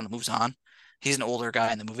 He kind of moves on. He's an older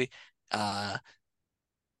guy in the movie. Uh,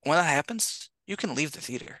 when that happens, you can leave the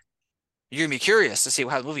theater. You're gonna be curious to see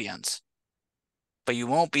how the movie ends, but you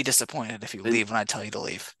won't be disappointed if you In, leave when I tell you to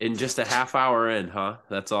leave. in just a half hour in, huh?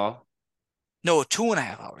 That's all. No,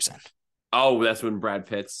 2.5 hours in. Oh, that's when Brad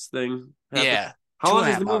Pitt's thing happened. Yeah, How two long and a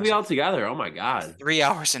is the half hours movie in. altogether? Oh my God. 3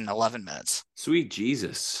 hours and 11 minutes. Sweet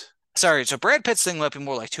Jesus. Sorry, so Brad Pitt's thing might be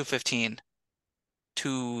more like 2:15,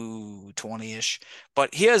 2:20-ish,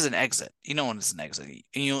 but he has an exit. You know when it's an exit.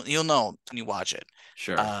 And you'll know when you watch it.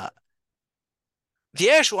 Sure. Uh,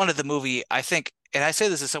 the actual end of the movie, I think, and I say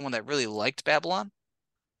this as someone that really liked Babylon.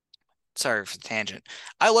 Sorry for the tangent.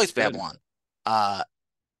 I liked Good. Babylon. Uh,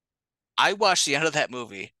 I watched the end of that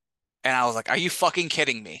movie, and I was like, "Are you fucking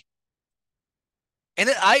kidding me?" And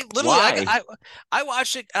then I literally, Why? I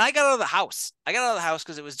watched it, and I got out of the house. I got out of the house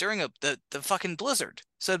because it was during the fucking blizzard.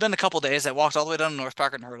 So it'd been a couple days. I walked all the way down to North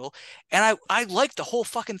Park and Hurdle, and I liked the whole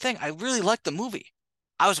fucking thing. I really liked the movie.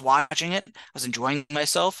 I was watching it. I was enjoying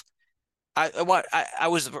myself. I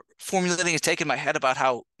was formulating a take in my head about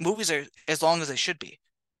how movies are as long as they should be.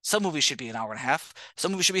 Some movies should be an hour and a half.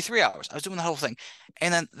 Some movies should be 3 hours. I was doing the whole thing,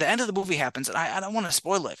 and then the end of the movie happens, and I don't want to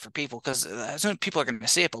spoil it for people because some people are going to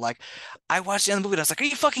see it. But like, I watched the end of the movie, and I was like, "Are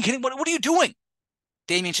you fucking kidding? What are you doing,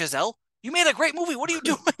 Damien Chazelle? You made a great movie. What are you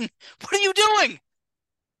doing? What are you doing?"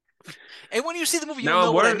 And when you see the movie, you'll Now know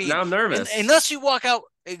I'm what I worried. mean. Now I'm And nervous. unless you walk out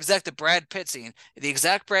the exact Brad Pitt scene,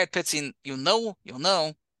 you'll know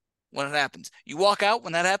when it happens. You walk out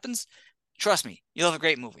when that happens, trust me, you'll have a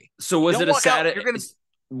great movie. So You was don't it a walk out, sad? you're gonna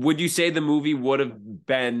Would you say the movie would have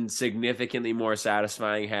been significantly more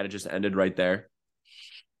satisfying had it just ended right there?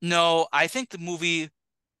 No, I think the movie,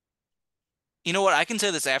 you know what, I can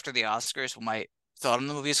say this after the Oscars what my thought on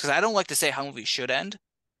the movie is because I don't like to say how movies should end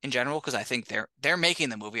in general because I think they're making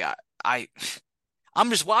the movie. I I'm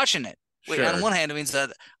just watching it. Wait, on Sure. one hand, it means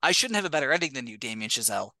that I shouldn't have a better ending than you, Damien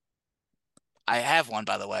Chazelle. I have one,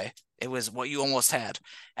 by the way. It was what you almost had.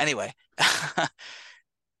 Anyway,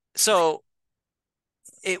 so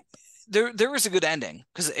it there was a good ending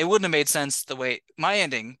because it wouldn't have made sense the way my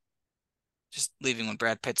ending, just leaving when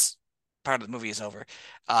Brad Pitt's part of the movie is over.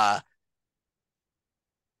 Uh,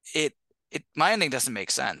 it my ending doesn't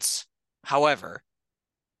make sense. However,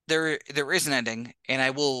 there is an ending, and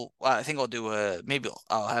I think I'll do a maybe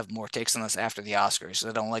I'll have more takes on this after the Oscars.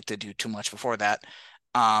 I don't like to do too much before that.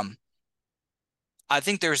 Um, I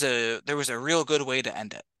think there was a real good way to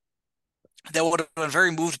end it that would have been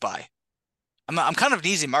very moved by. I'm kind of an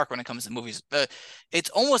easy mark when it comes to movies. It's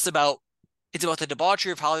almost about it's about the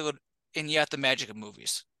debauchery of Hollywood and yet the magic of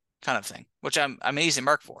movies, kind of thing, which I'm an easy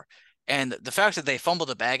mark for. And the fact that they fumbled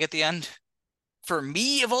the bag at the end, for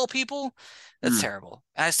me of all people, that's Hmm. terrible.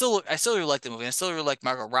 And I still really like the movie. I still really like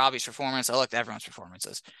Margot Robbie's performance. I liked everyone's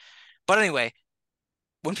performances. But anyway,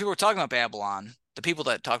 when people were talking about Babylon, the people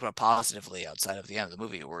that talked about positively outside of the end of the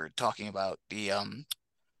movie were talking about the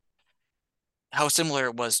how similar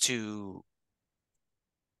it was to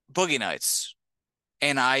Boogie Nights.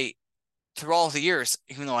 And I through all the years,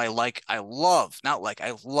 even though I love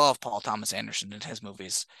Paul Thomas Anderson and his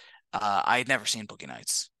movies, I had never seen Boogie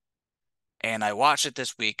Nights. And I watched it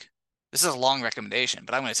this week. This is a long recommendation,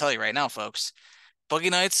 but I'm going to tell you right now, folks,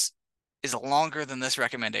 Boogie Nights is longer than this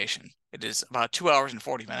recommendation. It is about 2 hours and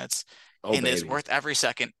 40 minutes Oh and is baby. worth every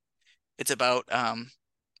second. It's about, are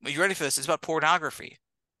you ready for this? It's about pornography,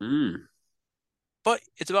 Hmm. but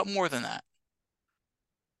it's about more than that.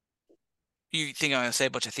 You think I'm going to say a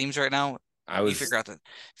bunch of themes right now? I You was. figure out that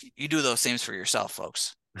you do those themes for yourself,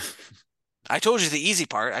 folks. I told you the easy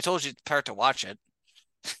part. I told you the part to watch it.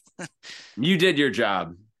 You did your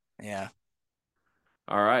job. Yeah.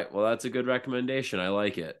 All right. Well, that's a good recommendation. I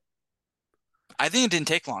like it. I think it didn't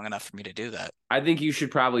take long enough for me to do that. I think you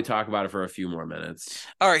should probably talk about it for a few more minutes.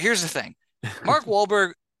 All right, here's the thing. Mark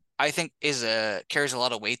Wahlberg, I think, carries a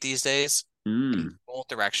lot of weight these days in Mm. both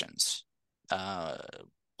directions, uh,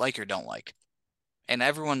 like or don't like. And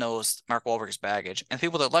everyone knows Mark Wahlberg's baggage, and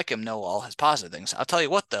people that like him know all his positive things. I'll tell you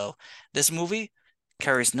what, though, this movie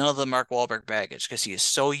carries none of the Mark Wahlberg baggage because he is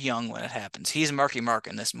so young when it happens. He's Marky Mark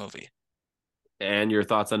in this movie. And your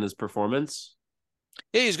thoughts on his performance?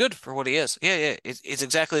 Yeah, he's good for what he is. Yeah. It's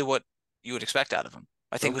exactly what you would expect out of him.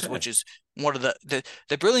 I think Okay. which is one of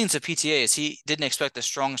the brilliance of PTA is he didn't expect the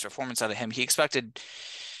strongest performance out of him. He expected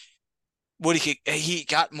what he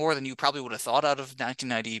got more than you probably would have thought out of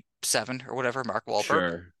 1997 or whatever, Mark Wahlberg.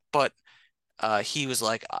 Sure. But he was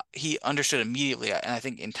like he understood immediately and I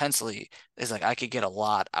think intensely is like I could get a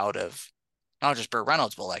lot out of not just Burt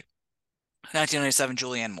Reynolds, but like 1997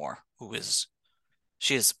 Julianne Moore, who is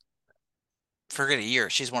she is forget a year,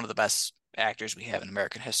 she's one of the best actors we have in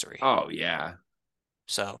American history. Oh yeah.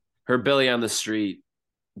 So Her Billy on the Street,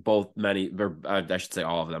 both many, or I should say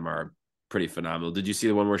all of them are pretty phenomenal. Did you see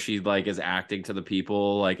the one where she like is acting to the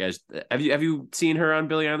people? Like, as have you seen her on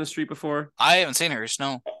Billy on the Street before? I haven't seen her,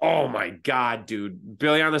 no. Oh my God, dude.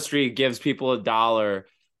 Billy on the Street gives people $1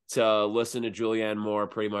 to listen to Julianne Moore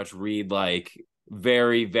pretty much read like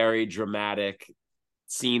very, very dramatic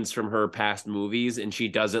scenes from her past movies. And she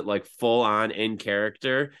does it like full on in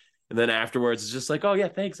character. And then afterwards, it's just like, oh yeah,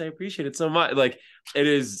 thanks. I appreciate it so much. Like it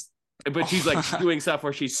is, but she's like doing stuff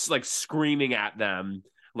where she's like screaming at them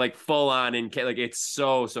like full on in like it's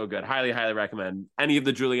so good. Highly recommend any of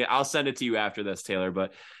the Julianne. I'll send it to you after this, Taylor.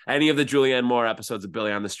 But any of the Julianne Moore episodes of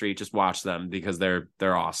Billy on the Street, just watch them because they're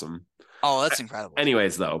awesome. Oh, that's incredible.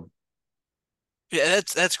 Anyways, though, Yeah,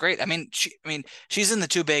 that's great. She's in the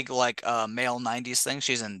two big like male 90s things.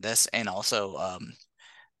 She's in this and also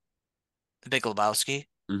The Big Lebowski.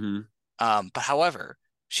 mm-hmm. But however,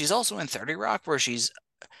 she's also in 30 Rock where she's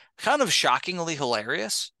kind of shockingly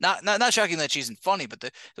hilarious. Not shocking that she's funny, but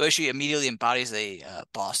the way she immediately embodies a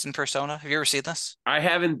Boston persona. Have you ever seen this? I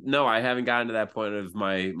haven't. No, I haven't gotten to that point of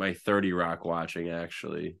my 30 Rock watching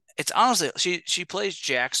actually. It's honestly she plays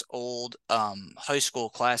Jack's old high school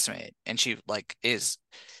classmate, and she like is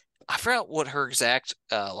I forgot what her exact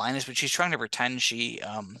line is, but she's trying to pretend she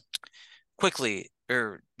quickly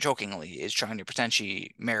or jokingly is trying to pretend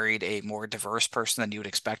she married a more diverse person than you would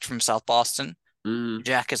expect from South Boston. Mm.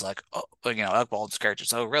 Jack is like, oh, Alec Baldwin's character.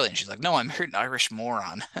 So really, and she's like, no, I married an Irish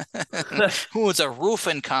moron who owns a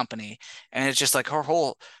roofing company, and it's just like her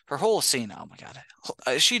whole scene. Oh my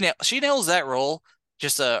God, she nails that role.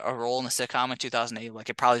 Just a role in a sitcom in 2008. Like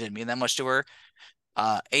it probably didn't mean that much to her.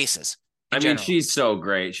 Aces I in mean, general. she's so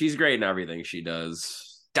great. She's great in everything she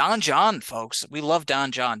does. Don John, folks. We love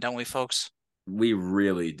Don John, don't we, folks? We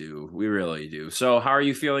really do. We really do. So, how are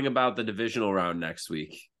you feeling about the divisional round next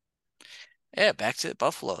week? Yeah, back to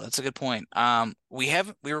Buffalo. That's a good point. We're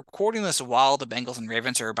recording this while the Bengals and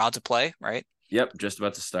Ravens are about to play, right? Yep, just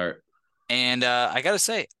about to start. And I gotta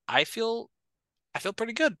say, I feel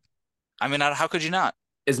pretty good. I mean, how could you not?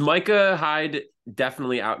 Is Micah Hyde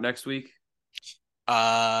definitely out next week?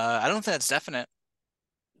 I don't think that's definite.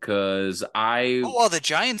 Because Oh, well, the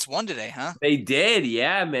Giants won today, huh? they did,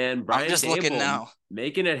 yeah, man. I'm Brian just looking Dable now.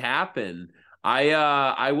 making it happen.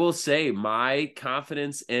 I will say my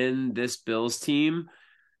confidence in this Bills team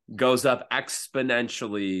goes up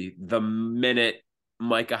exponentially the minute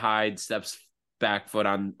Micah Hyde steps foot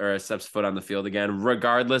on the field again,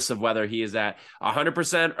 regardless of whether he is at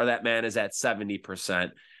 100% or that man is at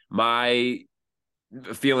 70%. My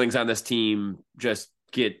feelings on this team just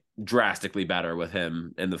get drastically better with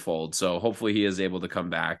him in the fold. So hopefully he is able to come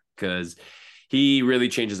back because he really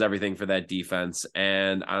changes everything for that defense.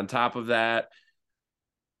 And on top of that,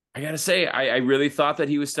 I gotta say, I really thought that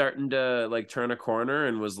he was starting to like turn a corner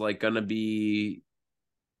and was like gonna be.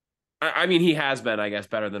 I mean, he has been, I guess,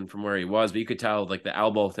 better than from where he was, but you could tell like the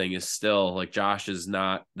elbow thing is still like Josh is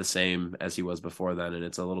not the same as he was before then, and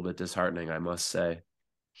it's a little bit disheartening, I must say.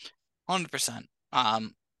 100%.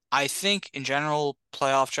 I think in general,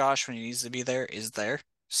 playoff Josh when he needs to be there is there. I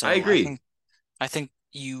So I agree. think I think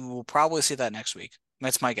you will probably see that next week.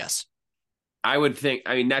 That's my guess. I would think.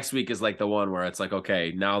 I mean, next week is like the one where it's like,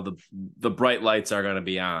 okay, now the bright lights are going to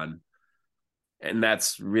be on, and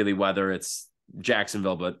that's really whether it's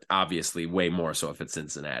Jacksonville, but obviously way more so if it's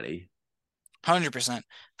Cincinnati. 100%.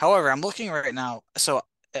 However, I'm looking right now. So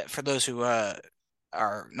for those who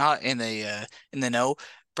are not in the know,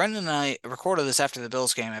 Brendan and I recorded this after the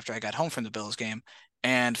Bills game, after I got home from the Bills game.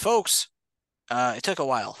 And folks, it took a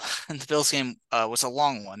while. And the Bills game was a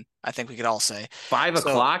long one, I think we could all say. Five So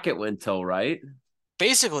o'clock it went till right.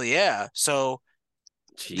 basically, yeah. So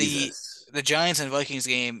Jesus. The Giants and Vikings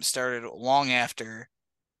game started long after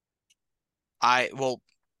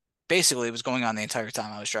basically it was going on the entire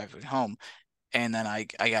time I was driving home. And then I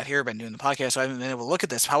got here, been doing the podcast, so I haven't been able to look at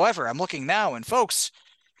this. However, I'm looking now, and folks,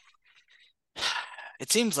 it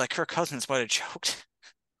seems like Kirk Cousins might have choked.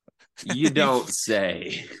 You don't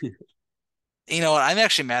say. You know what? I'm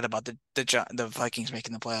actually mad about the Vikings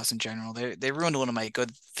making the playoffs in general. They ruined one of my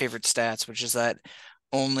good favorite stats, which is that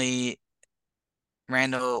only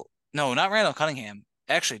not Randall Cunningham,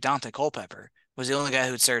 actually Dante Culpepper was the only guy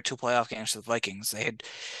who had started 2 playoff games for the Vikings. They had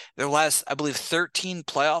their last, I believe, 13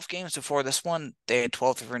 playoff games before this one. They had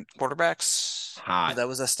 12 different quarterbacks. Hot. That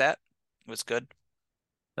was a stat. It was good.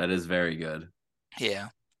 That is very good. Yeah.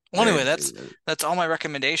 Well, anyway, that's all my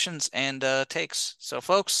recommendations and takes. So,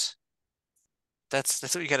 folks, that's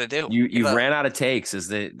what you got to do. You ran out of takes as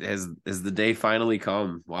the day finally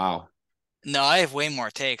come. Wow. No, I have way more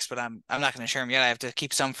takes, but I'm not going to share them yet. I have to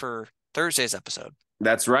keep some for Thursday's episode.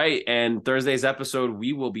 That's right. And Thursday's episode,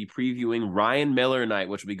 we will be previewing Ryan Miller night,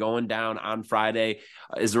 which will be going down on Friday.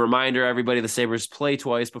 As a reminder, everybody, the Sabres play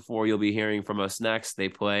twice before you'll be hearing from us next. They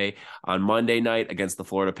play on Monday night against the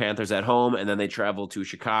Florida Panthers at home, and then they travel to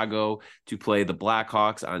Chicago to play the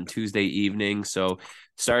Blackhawks on Tuesday evening. So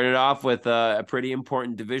started off with a pretty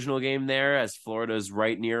important divisional game there, as Florida is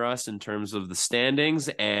right near us in terms of the standings.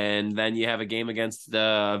 And then you have a game against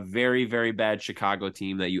the very, very bad Chicago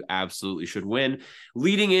team that you absolutely should win,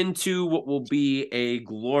 leading into what will be a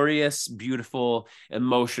glorious, beautiful,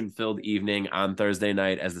 emotion-filled evening on Thursday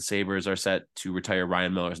night as the Sabres are set to retire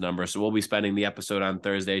Ryan Miller's number. So we'll be spending the episode on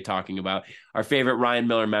Thursday talking about our favorite Ryan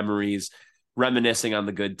Miller memories, reminiscing on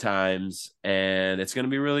the good times, and it's going to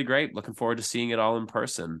be really great. Looking forward to seeing it all in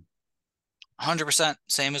person. 100%,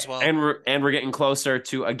 same as well. And we're getting closer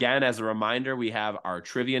to, again, as a reminder, we have our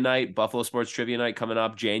trivia night, Buffalo Sports Trivia Night, coming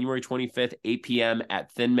up January 25th, 8 p.m.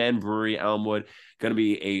 at Thin Man Brewery, Elmwood. Going to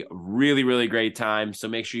be a really, really great time. So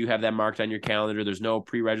make sure you have that marked on your calendar. There's no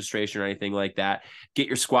pre-registration or anything like that. Get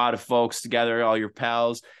your squad of folks together, all your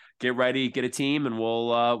pals. Get ready, get a team, and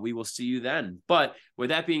we will see you then. But with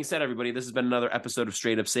that being said, everybody, this has been another episode of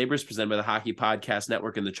Straight Up Sabres presented by the Hockey Podcast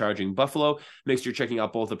Network and the Charging Buffalo. Make sure you're checking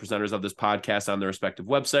out both the presenters of this podcast on their respective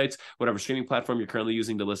websites. Whatever streaming platform you're currently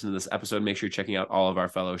using to listen to this episode, make sure you're checking out all of our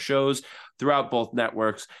fellow shows throughout both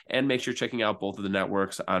networks, and make sure you're checking out both of the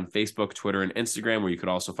networks on Facebook, Twitter, and Instagram, where you could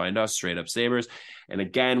also find us, Straight Up Sabres. And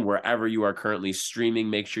again, wherever you are currently streaming,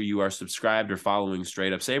 make sure you are subscribed or following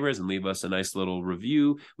Straight Up Sabres and leave us a nice little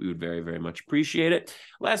review. We would very, very much appreciate it.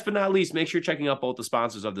 Last but not least, make sure you're checking out both the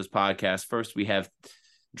sponsors of this podcast. First, we have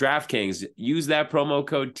DraftKings. Use that promo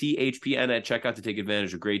code THPN at checkout to take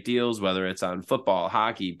advantage of great deals, whether it's on football,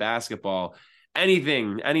 hockey, basketball,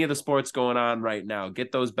 anything, any of the sports going on right now.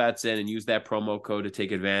 Get those bets in and use that promo code to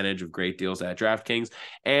take advantage of great deals at DraftKings.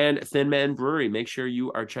 And Thin Man Brewery. Make sure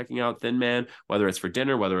you are checking out Thin Man, whether it's for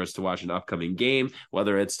dinner, whether it's to watch an upcoming game,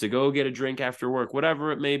 whether it's to go get a drink after work,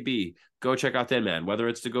 whatever it may be. Go check out Thin Man, whether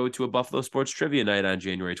it's to go to a Buffalo Sports Trivia Night on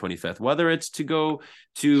January 25th, whether it's to go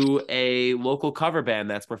to a local cover band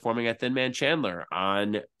that's performing at Thin Man Chandler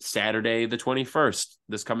on Saturday the 21st,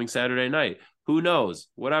 this coming Saturday night. Who knows?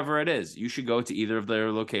 Whatever it is, you should go to either of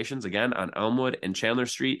their locations, again, on Elmwood and Chandler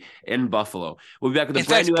Street in Buffalo. We'll be back with a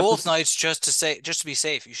brand new episode. Both nights, just to be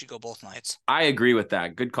safe, you should go both nights. I agree with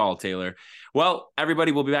that. Good call, Taylor. Well,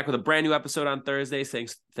 everybody, we'll be back with a brand new episode on Thursday.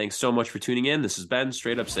 Thanks so much for tuning in. This has been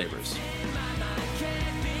Straight Up Sabres.